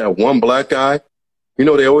have that one black guy, you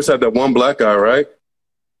know, they always have that one black guy, right?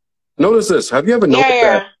 Notice this. Have you ever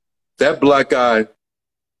noticed that black guy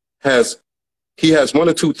has one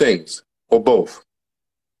or two things or both?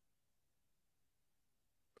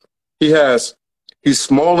 He's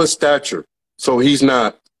small in stature, so he's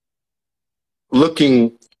not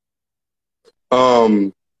looking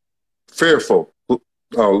fearful.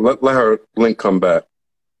 Oh, let her link come back.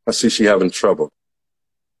 I see she having trouble.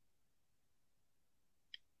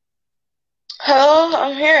 Hello,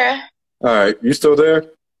 I'm here. All right, you still there?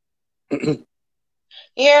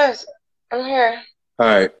 Yes, I'm here. All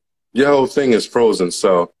right, your whole thing is frozen,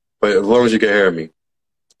 so, but as long as you can hear me.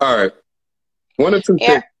 All right, one or two Yeah.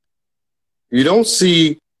 things. You don't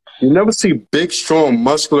see, you never see big, strong,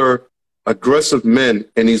 muscular, aggressive men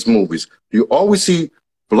in these movies. You always see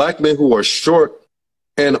black men who are short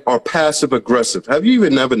and are passive aggressive. Have you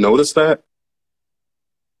even never noticed that?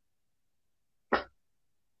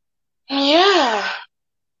 Yeah.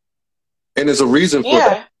 And there's a reason for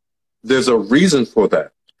that. Yeah. There's a reason for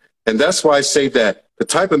that. And that's why I say that the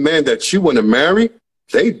type of man that you want to marry,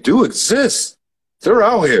 they do exist. They're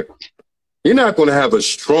out here. You're not going to have a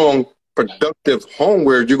strong, productive home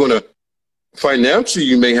where you're going to financially,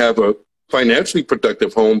 you may have a financially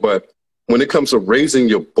productive home, but when it comes to raising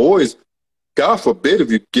your boys, God forbid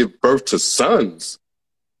if you give birth to sons,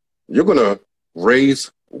 you're going to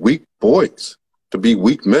raise weak boys to be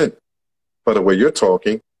weak men. By the way you're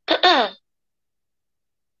talking,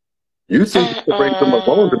 you think you can raise them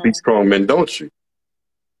alone to be strong men, don't you?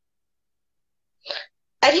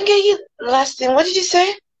 I didn't get you last thing. What did you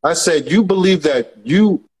say? I said you believe that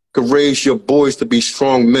you could raise your boys to be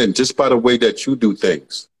strong men just by the way that you do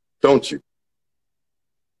things, don't you?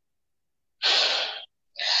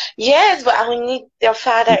 Yes, but I will need their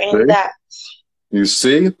father in that. You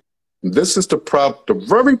see, this is the problem. The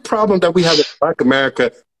very problem that we have in Black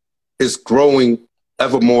America is growing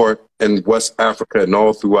ever more in West Africa and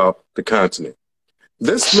all throughout the continent.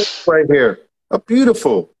 This lady right here, a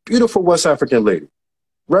beautiful, beautiful West African lady,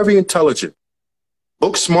 very intelligent,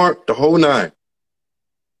 book smart, the whole nine,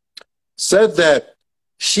 said that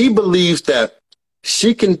she believes that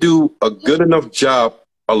she can do a good enough job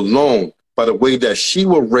alone by the way that she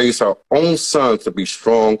will raise her own sons to be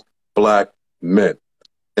strong Black men.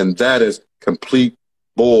 And that is complete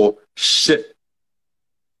bullshit.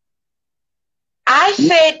 I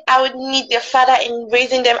said I would need their father in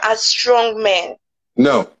raising them as strong men.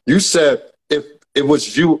 No, you said if it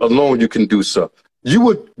was you alone, you can do so. You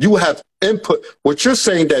would have input. What you're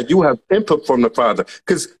saying that you have input from the father,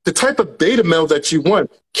 because the type of beta male that you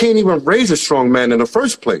want can't even raise a strong man in the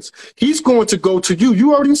first place. He's going to go to you.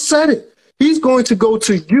 You already said it. He's going to go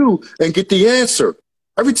to you and get the answer.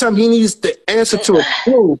 Every time he needs the answer to a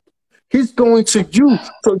clue, he's going to you.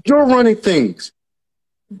 So you're running things.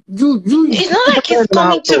 It's not like he's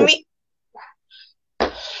coming to me.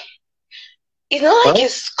 It's not like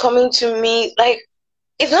he's coming to me. Like,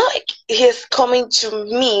 it's not like he's coming to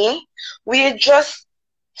me. We're just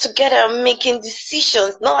together making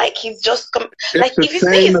decisions. Not like he's just coming. Like, if you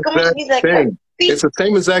say he's coming to me, like, it's the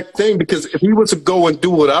same exact thing. Because if he was to go and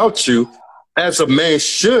do without you, as a man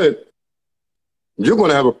should, you're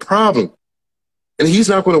going to have a problem. And he's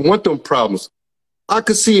not going to want them problems. I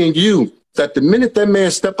could see in you that the minute that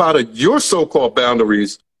man step out of your so-called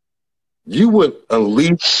boundaries, you would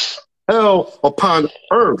unleash hell upon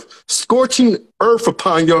earth, scorching earth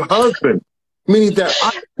upon your husband. Meaning that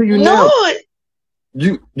I see you now.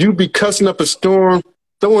 You be cussing up a storm,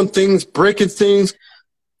 throwing things, breaking things.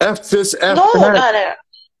 F this, F that.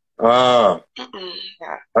 No.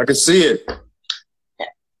 I can see it.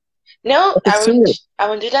 No, I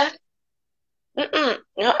won't do that.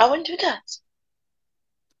 No, I won't do that.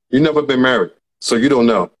 You never been married, so you don't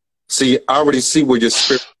know. See, I already see where your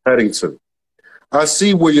spirit's heading to. I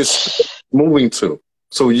see where your spirit's moving to.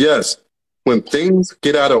 So yes, when things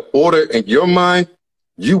get out of order in your mind,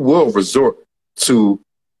 you will resort to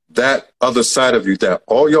that other side of you that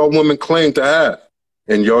all y'all women claim to have,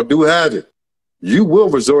 and y'all do have it. You will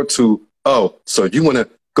resort to, oh, so you want to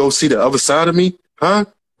go see the other side of me? Huh?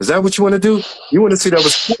 Is that what you want to do? You want to see the other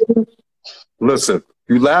side of me? Listen,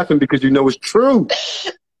 you laughing because you know it's true.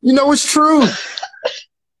 You know it's true.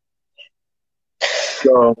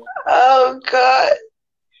 So, oh, God.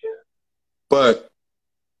 But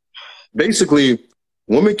basically,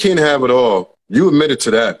 women can't have it all. You admitted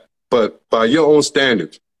to that. But by your own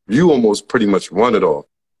standards, you almost pretty much run it all.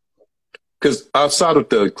 Because outside of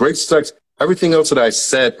the great sex, everything else that I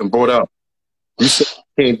said and brought up, you said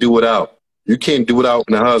you can't do without. You can't do without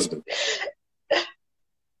a husband.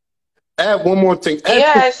 Add one more thing.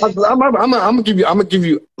 Yes. I'm gonna give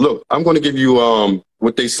you. Look, I'm gonna give you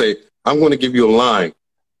what they say. I'm gonna give you a line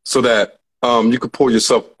so that you can pull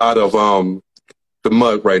yourself out of the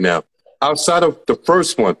mud right now. Outside of the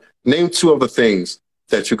first one, name two other things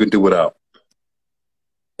that you can do without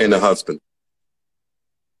in a husband.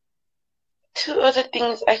 Two other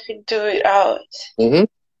things I could do without.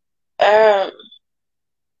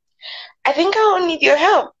 I think I will need your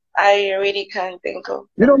help. I really can't think of.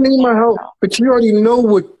 You don't need my help, but you already know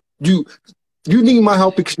what you need my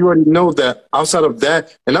help because you already know that outside of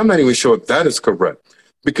that, and I'm not even sure if that is correct,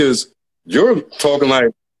 because You're talking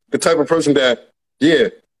like the type of person that, yeah,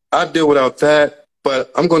 I deal without that,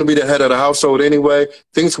 but I'm going to be the head of the household anyway.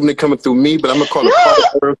 Things going to be coming through me, but I'm going to call No,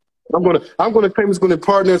 a partner. I'm going to claim he's going to be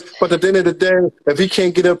partners. But at the end of the day, if he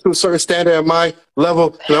can't get up to a certain standard at my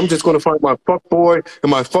level, then I'm just going to find my fuck boy,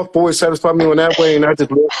 and my fuck boy satisfy me in that way, and I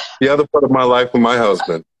just live the other part of my life with my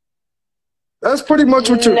husband. That's pretty much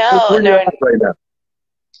no, where you're no, at right now.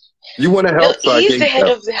 You want to no. help, so I He's gave the you head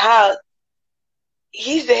that. of the house.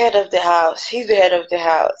 He's the head of the house. He's the head of the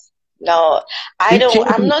house. No, I He don't. can't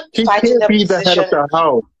I'm be not he fighting can't the be the head of position. the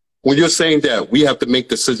house when you're saying that we have to make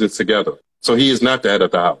decisions together. So he is not the head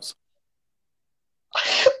of the house.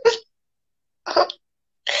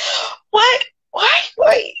 Why? Why?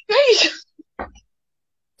 Why?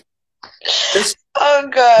 It's, Oh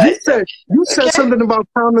God. you said Okay. something about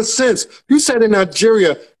common sense. You said in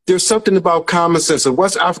Nigeria there's something about common sense. In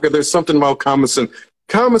West Africa there's something about common sense.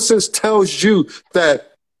 Common sense tells you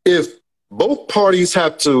that if both parties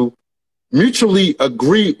have to mutually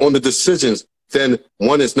agree on the decisions, then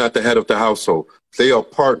one is not the head of the household. They are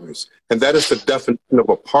partners. And that is the definition of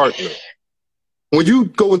a partner. When you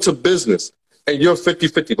go into business and you're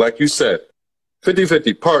 50-50, like you said,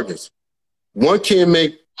 50-50 partners, one can't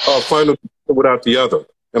make a final decision without the other.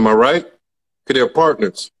 Am I right? Because they're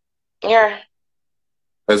partners. Yeah.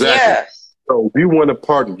 Exactly. Yes. So you want a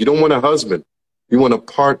partner. You don't want a husband. You want a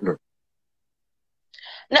partner.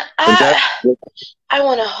 No, And that, I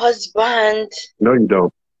want a husband. no, you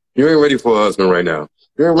don't. You ain't ready for a husband right now.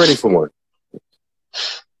 You ain't ready for one.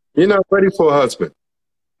 You're not ready for a husband.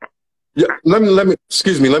 Yeah,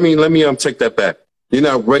 excuse me, let me take that back. You're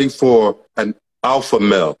not ready for an alpha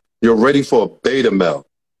male. You're ready for a beta male.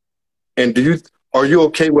 And are you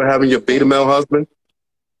okay with having your beta male husband?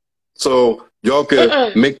 So y'all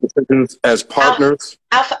could make decisions as partners?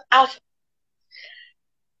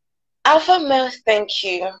 Alpha male, thank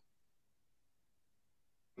you.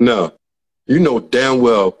 No. You know damn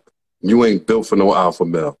well you ain't built for no alpha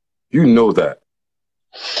male. You know that.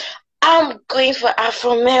 I'm going for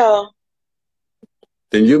alpha male.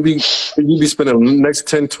 Then you'll be spending the next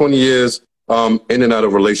 10, 20 years in and out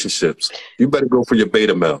of relationships. You better go for your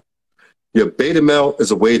beta male. Your beta male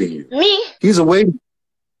is awaiting you. Me? He's awaiting.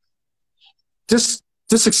 Just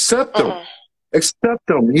accept him. Accept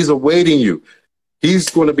him. He's awaiting you. He's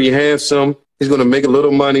going to be handsome. He's going to make a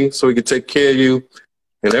little money so he can take care of you.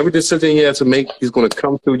 And every decision he has to make, he's going to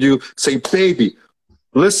come through you. Say, baby,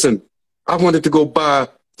 listen, I wanted to go buy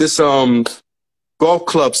this golf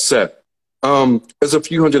club set. It's a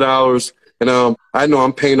few $100s, and I know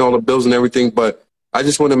I'm paying all the bills and everything, but I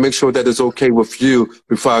just want to make sure that it's okay with you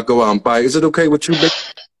before I go out and buy. Is it okay with you,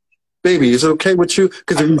 baby? Is it okay with you?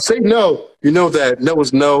 Because if you say no, you know that no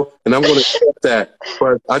is no, and I'm going to accept that.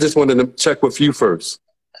 But I just wanted to check with you first.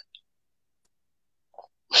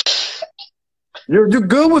 You're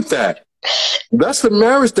good with that. That's the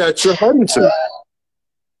marriage that you're heading to.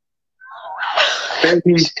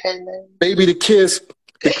 Baby, the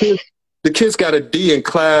kids got a D in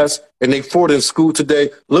class and they fought in school today.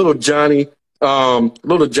 Little John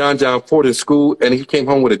fought in school and he came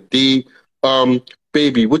home with a D.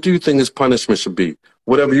 Baby, what do you think his punishment should be?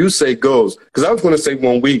 Whatever you say goes. Because I was going to say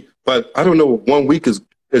 1 week, but I don't know if 1 week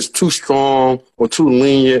is too strong or too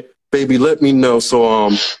lenient. Baby, let me know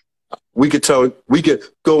so we could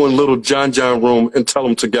go in little John room and tell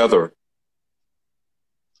them together.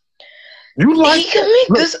 You like he can make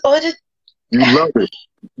those other. You love it.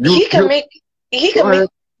 He can make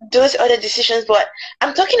those other decisions, but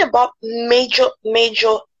I'm talking about major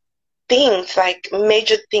things, like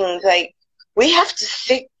major things. Like we have to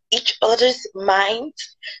seek each other's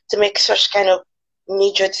minds to make such kind of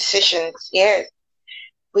major decisions. Yes,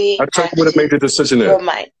 I'll tell you what a major decision is. Your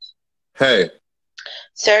mind. Hey.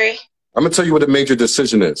 Sorry. I'm gonna tell you what a major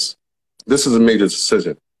decision is. This is a major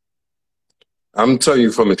decision. I'm telling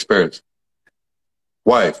you from experience.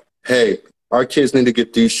 Wife, hey, our kids need to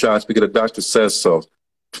get these shots because the doctor says so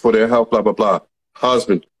for their health, blah, blah, blah.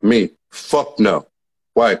 Husband, me, fuck no.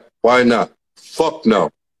 Wife, why not? Fuck no.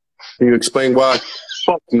 Can you explain why?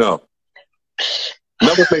 Fuck no.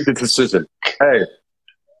 Never make the decision. Hey,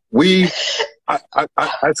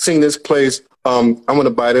 I've seen this place. I want to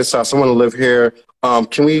buy this house. I want to live here.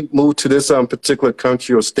 Can we move to this particular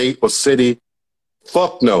country or state or city?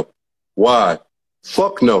 Fuck no. Why?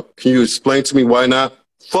 Fuck no. Can you explain to me why not?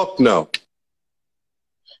 Fuck no.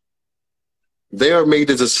 They are made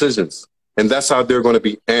the decisions, and that's how they're going to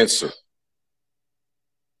be answered.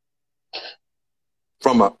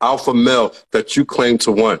 From an alpha male that you claim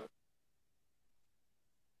to want.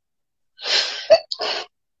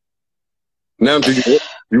 Now, do you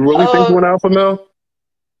really think you're an alpha male?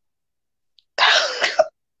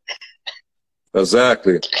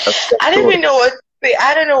 Exactly. I don't even know what to say.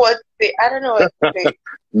 I don't know what to say. I don't know what to say.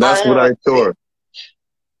 That's what I thought.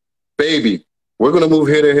 Baby, we're going to move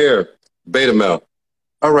here to here. Beta male.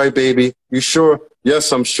 All right, baby. You sure?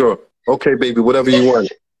 Yes, I'm sure. Okay, baby, whatever you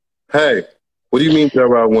want. Hey, what do you mean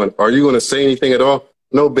whatever I want? Are you going to say anything at all?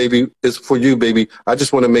 No, baby. It's for you, baby. I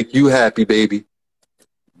just want to make you happy, baby.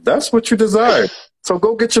 That's what you desire. So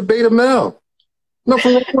go get your beta male.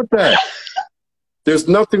 Nothing wrong with that. There's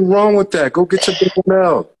nothing wrong with that. Go get your beta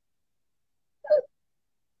male.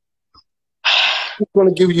 He's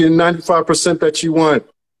going to give you the 95% that you want.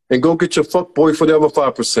 And go get your fuck boy for the other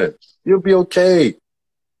 5%. You'll be okay.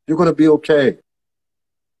 You're going to be okay.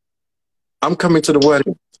 I'm coming to the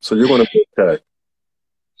wedding, so you're going to be okay.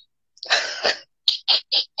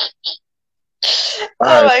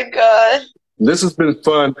 Oh my God. This has been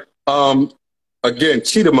fun. Again,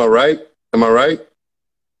 Cheetah, right? Am I right?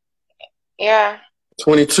 Yeah.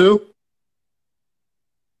 22?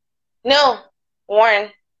 No, Warren.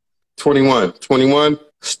 21. 21,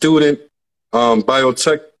 student,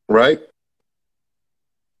 biotech, right?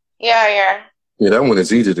 Yeah. Yeah, that one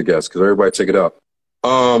is easy to guess because everybody take it up.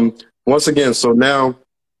 Once again, so now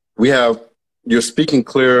we have, you're speaking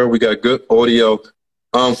clear. We got good audio.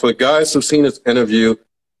 For the guys who've seen this interview,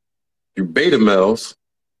 you beta males,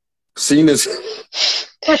 seen this.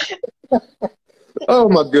 Oh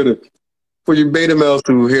my goodness. For you beta males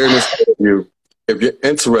who hear this interview, if you're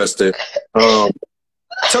interested, tell them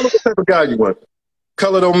what type of guy you want.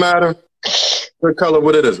 Color don't matter. What color?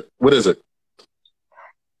 What it is? What is it?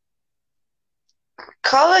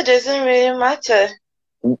 Color doesn't really matter.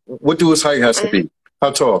 What do his height has to be?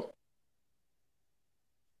 How tall?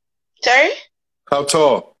 Sorry? How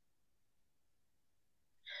tall?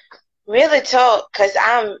 Really tall, because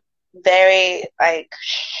I'm very,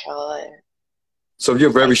 short. So you're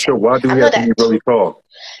very short. Why do you have to be really tall?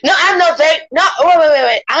 No, I'm not very, no,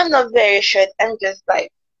 wait. I'm not very short. I'm just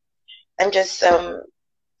 5'4".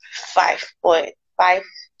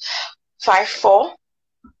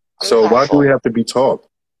 So why do we have to be tall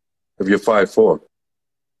if you're 5'4"?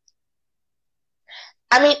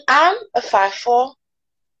 I mean, I'm a 5'4".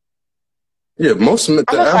 Yeah,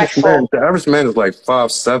 the average man is like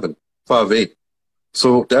 5'7", 5'8".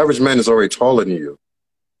 So the average man is already taller than you.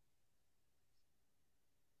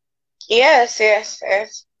 Yes.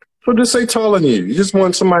 So just say taller than you. You just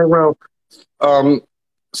want somebody around,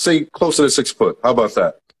 say closer to 6 foot. How about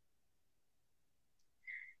that?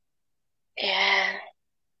 Yeah.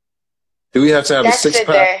 Do we have to have a six-pack?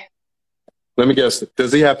 There. Let me guess.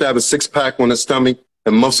 Does he have to have a 6-pack on his stomach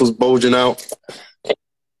and muscles bulging out?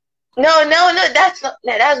 No. That's not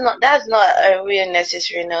a real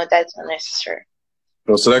necessary. No, that's not necessary.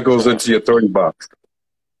 Oh, so that goes into your 30 box.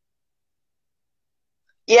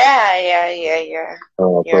 Yeah.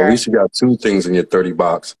 But at least you got 2 things in your 30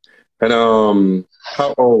 box. And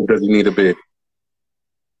how old does he need to be?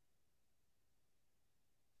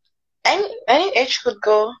 Any age could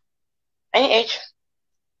go. Any age.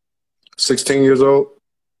 16 years old?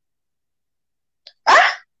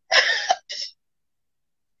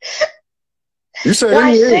 You said no, any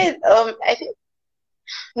I age. said I think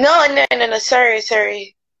no,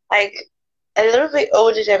 sorry. Like a little bit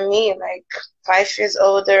older than me, like 5 years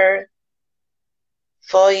older,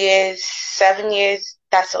 4 years, 7 years,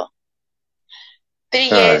 that's all. 3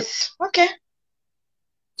 years. Right. Okay.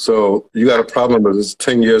 So you got a problem with this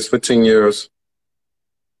 10 years, 15 years?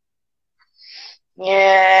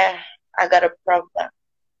 Yeah, I got a problem.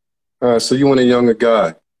 All right, so you want a younger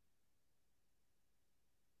guy.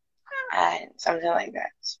 Something like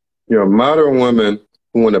that. You're a modern woman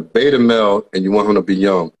who want a beta male and you want him to be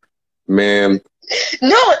young. Man.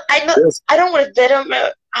 No, I don't want a beta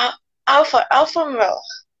male. Alpha male.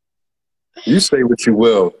 You say what you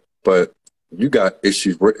will, but you got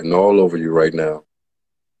issues written all over you right now.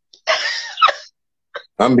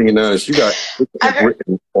 I'm being honest. You got issues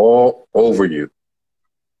written all over you.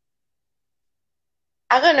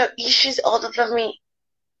 I got no issues all over me.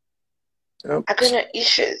 Yep. I got no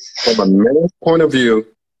issues. From a man's point of view,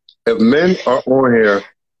 if men are on here,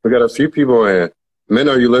 we got a few people on here. Men,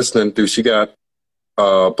 are you listening? Do she got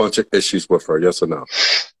a bunch of issues with her? Yes or no?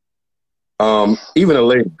 Even the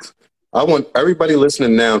ladies. I want everybody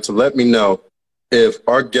listening now to let me know if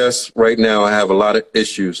our guests right now have a lot of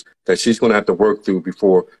issues that she's going to have to work through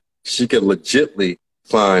before she can legitly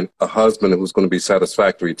find a husband who's going to be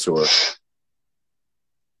satisfactory to her.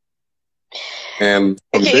 And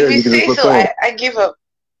okay, if you say so, I give up.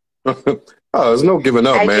 Oh, there's no giving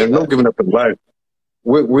up, man. No giving up in life.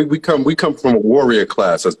 We come from a warrior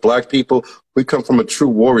class. As black people, we come from a true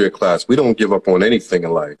warrior class. We don't give up on anything in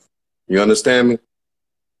life. You understand me?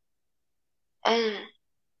 Mm.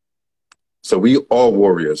 So we all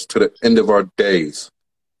warriors to the end of our days.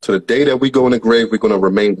 To the day that we go in the grave, we're going to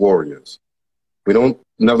remain warriors. We don't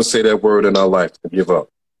never say that word in our life to give up.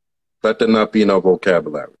 Let that not be in our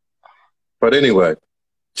vocabulary. But anyway,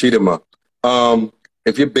 Chidama,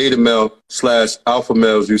 if your beta male / alpha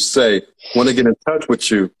males you say want to get in touch with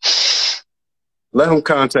you, let him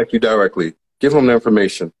contact you directly. Give him the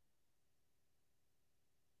information.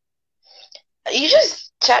 You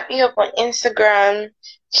just chat me up on Instagram,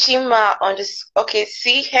 Chima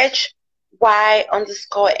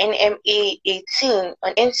CHY_NMA18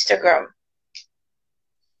 on Instagram.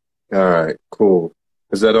 All right, cool.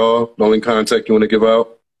 Is that all? The only contact you want to give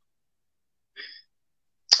out?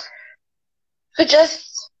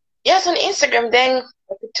 Yes, on Instagram, then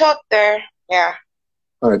we could talk there. Yeah.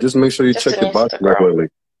 All right, just make sure you Just check on your box Instagram. regularly.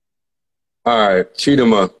 All right,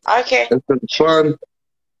 Chidama. Okay. It's been fun.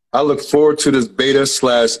 I look forward to this beta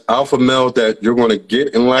 / alpha male that you're going to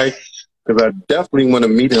get in life, because I definitely want to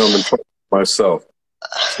meet him and talk to myself.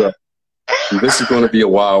 So this is going to be a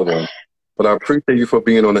wild one. But I appreciate you for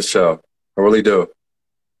being on the show. I really do.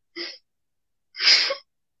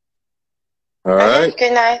 All right. Okay,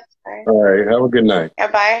 good night. All right. Have a good night.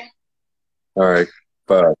 Yeah, bye. All right.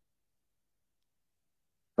 Bye.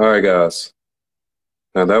 All right, guys.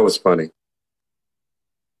 Now that was funny.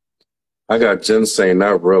 I got Jen saying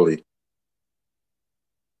not really.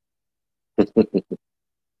 All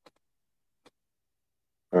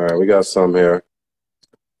right, we got some here.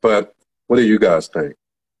 But what do you guys think?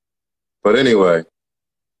 But anyway,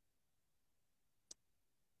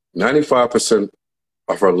 95%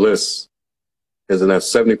 of our list is in that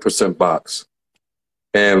 70% box.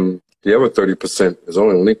 And the other 30% is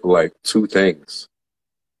only linked to like 2 things.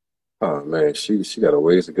 Oh man, she got a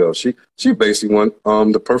ways to go. She basically want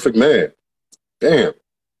the perfect man. Damn.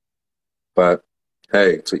 But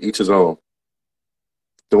hey, to each his own.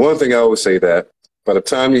 The one thing I always say that by the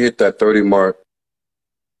time you hit that 30 mark,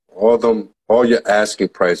 all your asking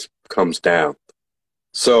price comes down.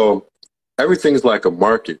 So everything's like a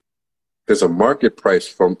market. There's a market price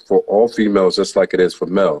for all females just like it is for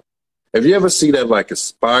male. If you ever see that like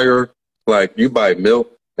expire, like you buy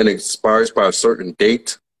milk and it expires by a certain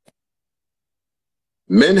date,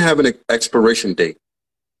 men have an expiration date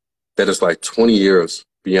that is like 20 years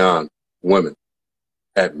beyond women,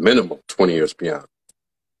 at minimum 20 years beyond.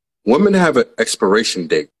 Women have an expiration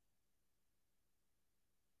date,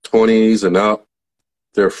 20s and up,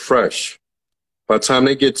 they're fresh. By the time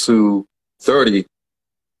they get to 30,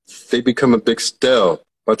 they become a big stale.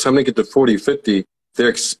 By the time they get to 40, 50, they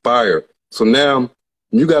expire. So now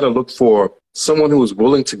you got to look for someone who is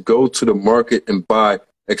willing to go to the market and buy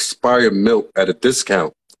expired milk at a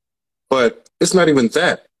discount. But it's not even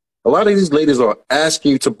that. A lot of these ladies are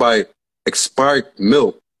asking you to buy expired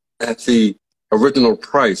milk at the original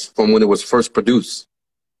price from when it was first produced.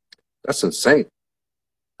 That's insane.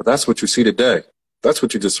 But that's what you see today. That's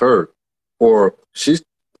what you just heard. Or I'm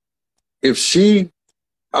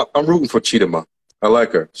rooting for Chidama. I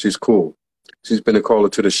like her. She's cool. She's been a caller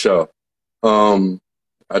to the show. I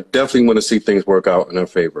definitely want to see things work out in her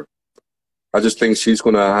favor. I just think she's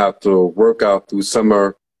going to have to work out through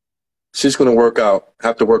summer. She's going to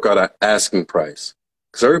have to work out an asking price,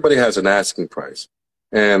 because everybody has an asking price.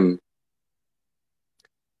 And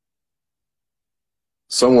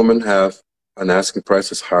some women have an asking price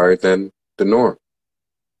that's higher than the norm.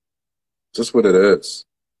 Just what it is.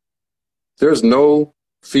 There's no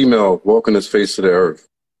female walking this face of the earth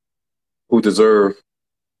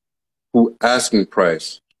who asking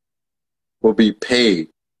price will be paid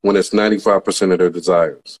when it's 95% of their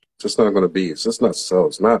desires. It's just not going to be. It's just not so.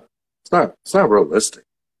 It's not realistic.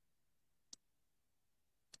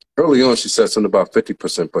 Early on, she said something about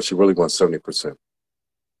 50%, but she really wants 70%.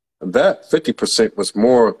 And that 50% was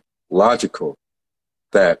more logical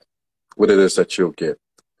that what it is that you'll get.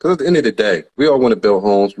 Because at the end of the day, we all want to build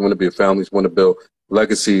homes, we want to build families, we want to build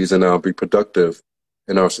legacies and be productive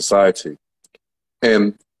in our society.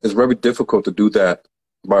 And it's very difficult to do that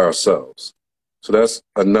by ourselves. So that's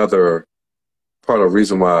another part of the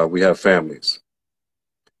reason why we have families.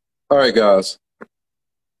 All right, guys.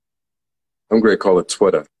 I'm going to call it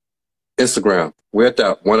Twitter. Instagram. We're at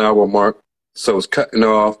that 1 hour mark. So it's cutting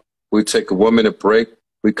off. We take a 1 minute break.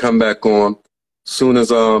 We come back on. Soon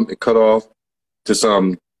as it cut off, just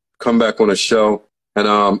come back on the show.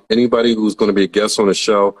 And anybody who's going to be a guest on the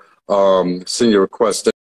show, send your request in.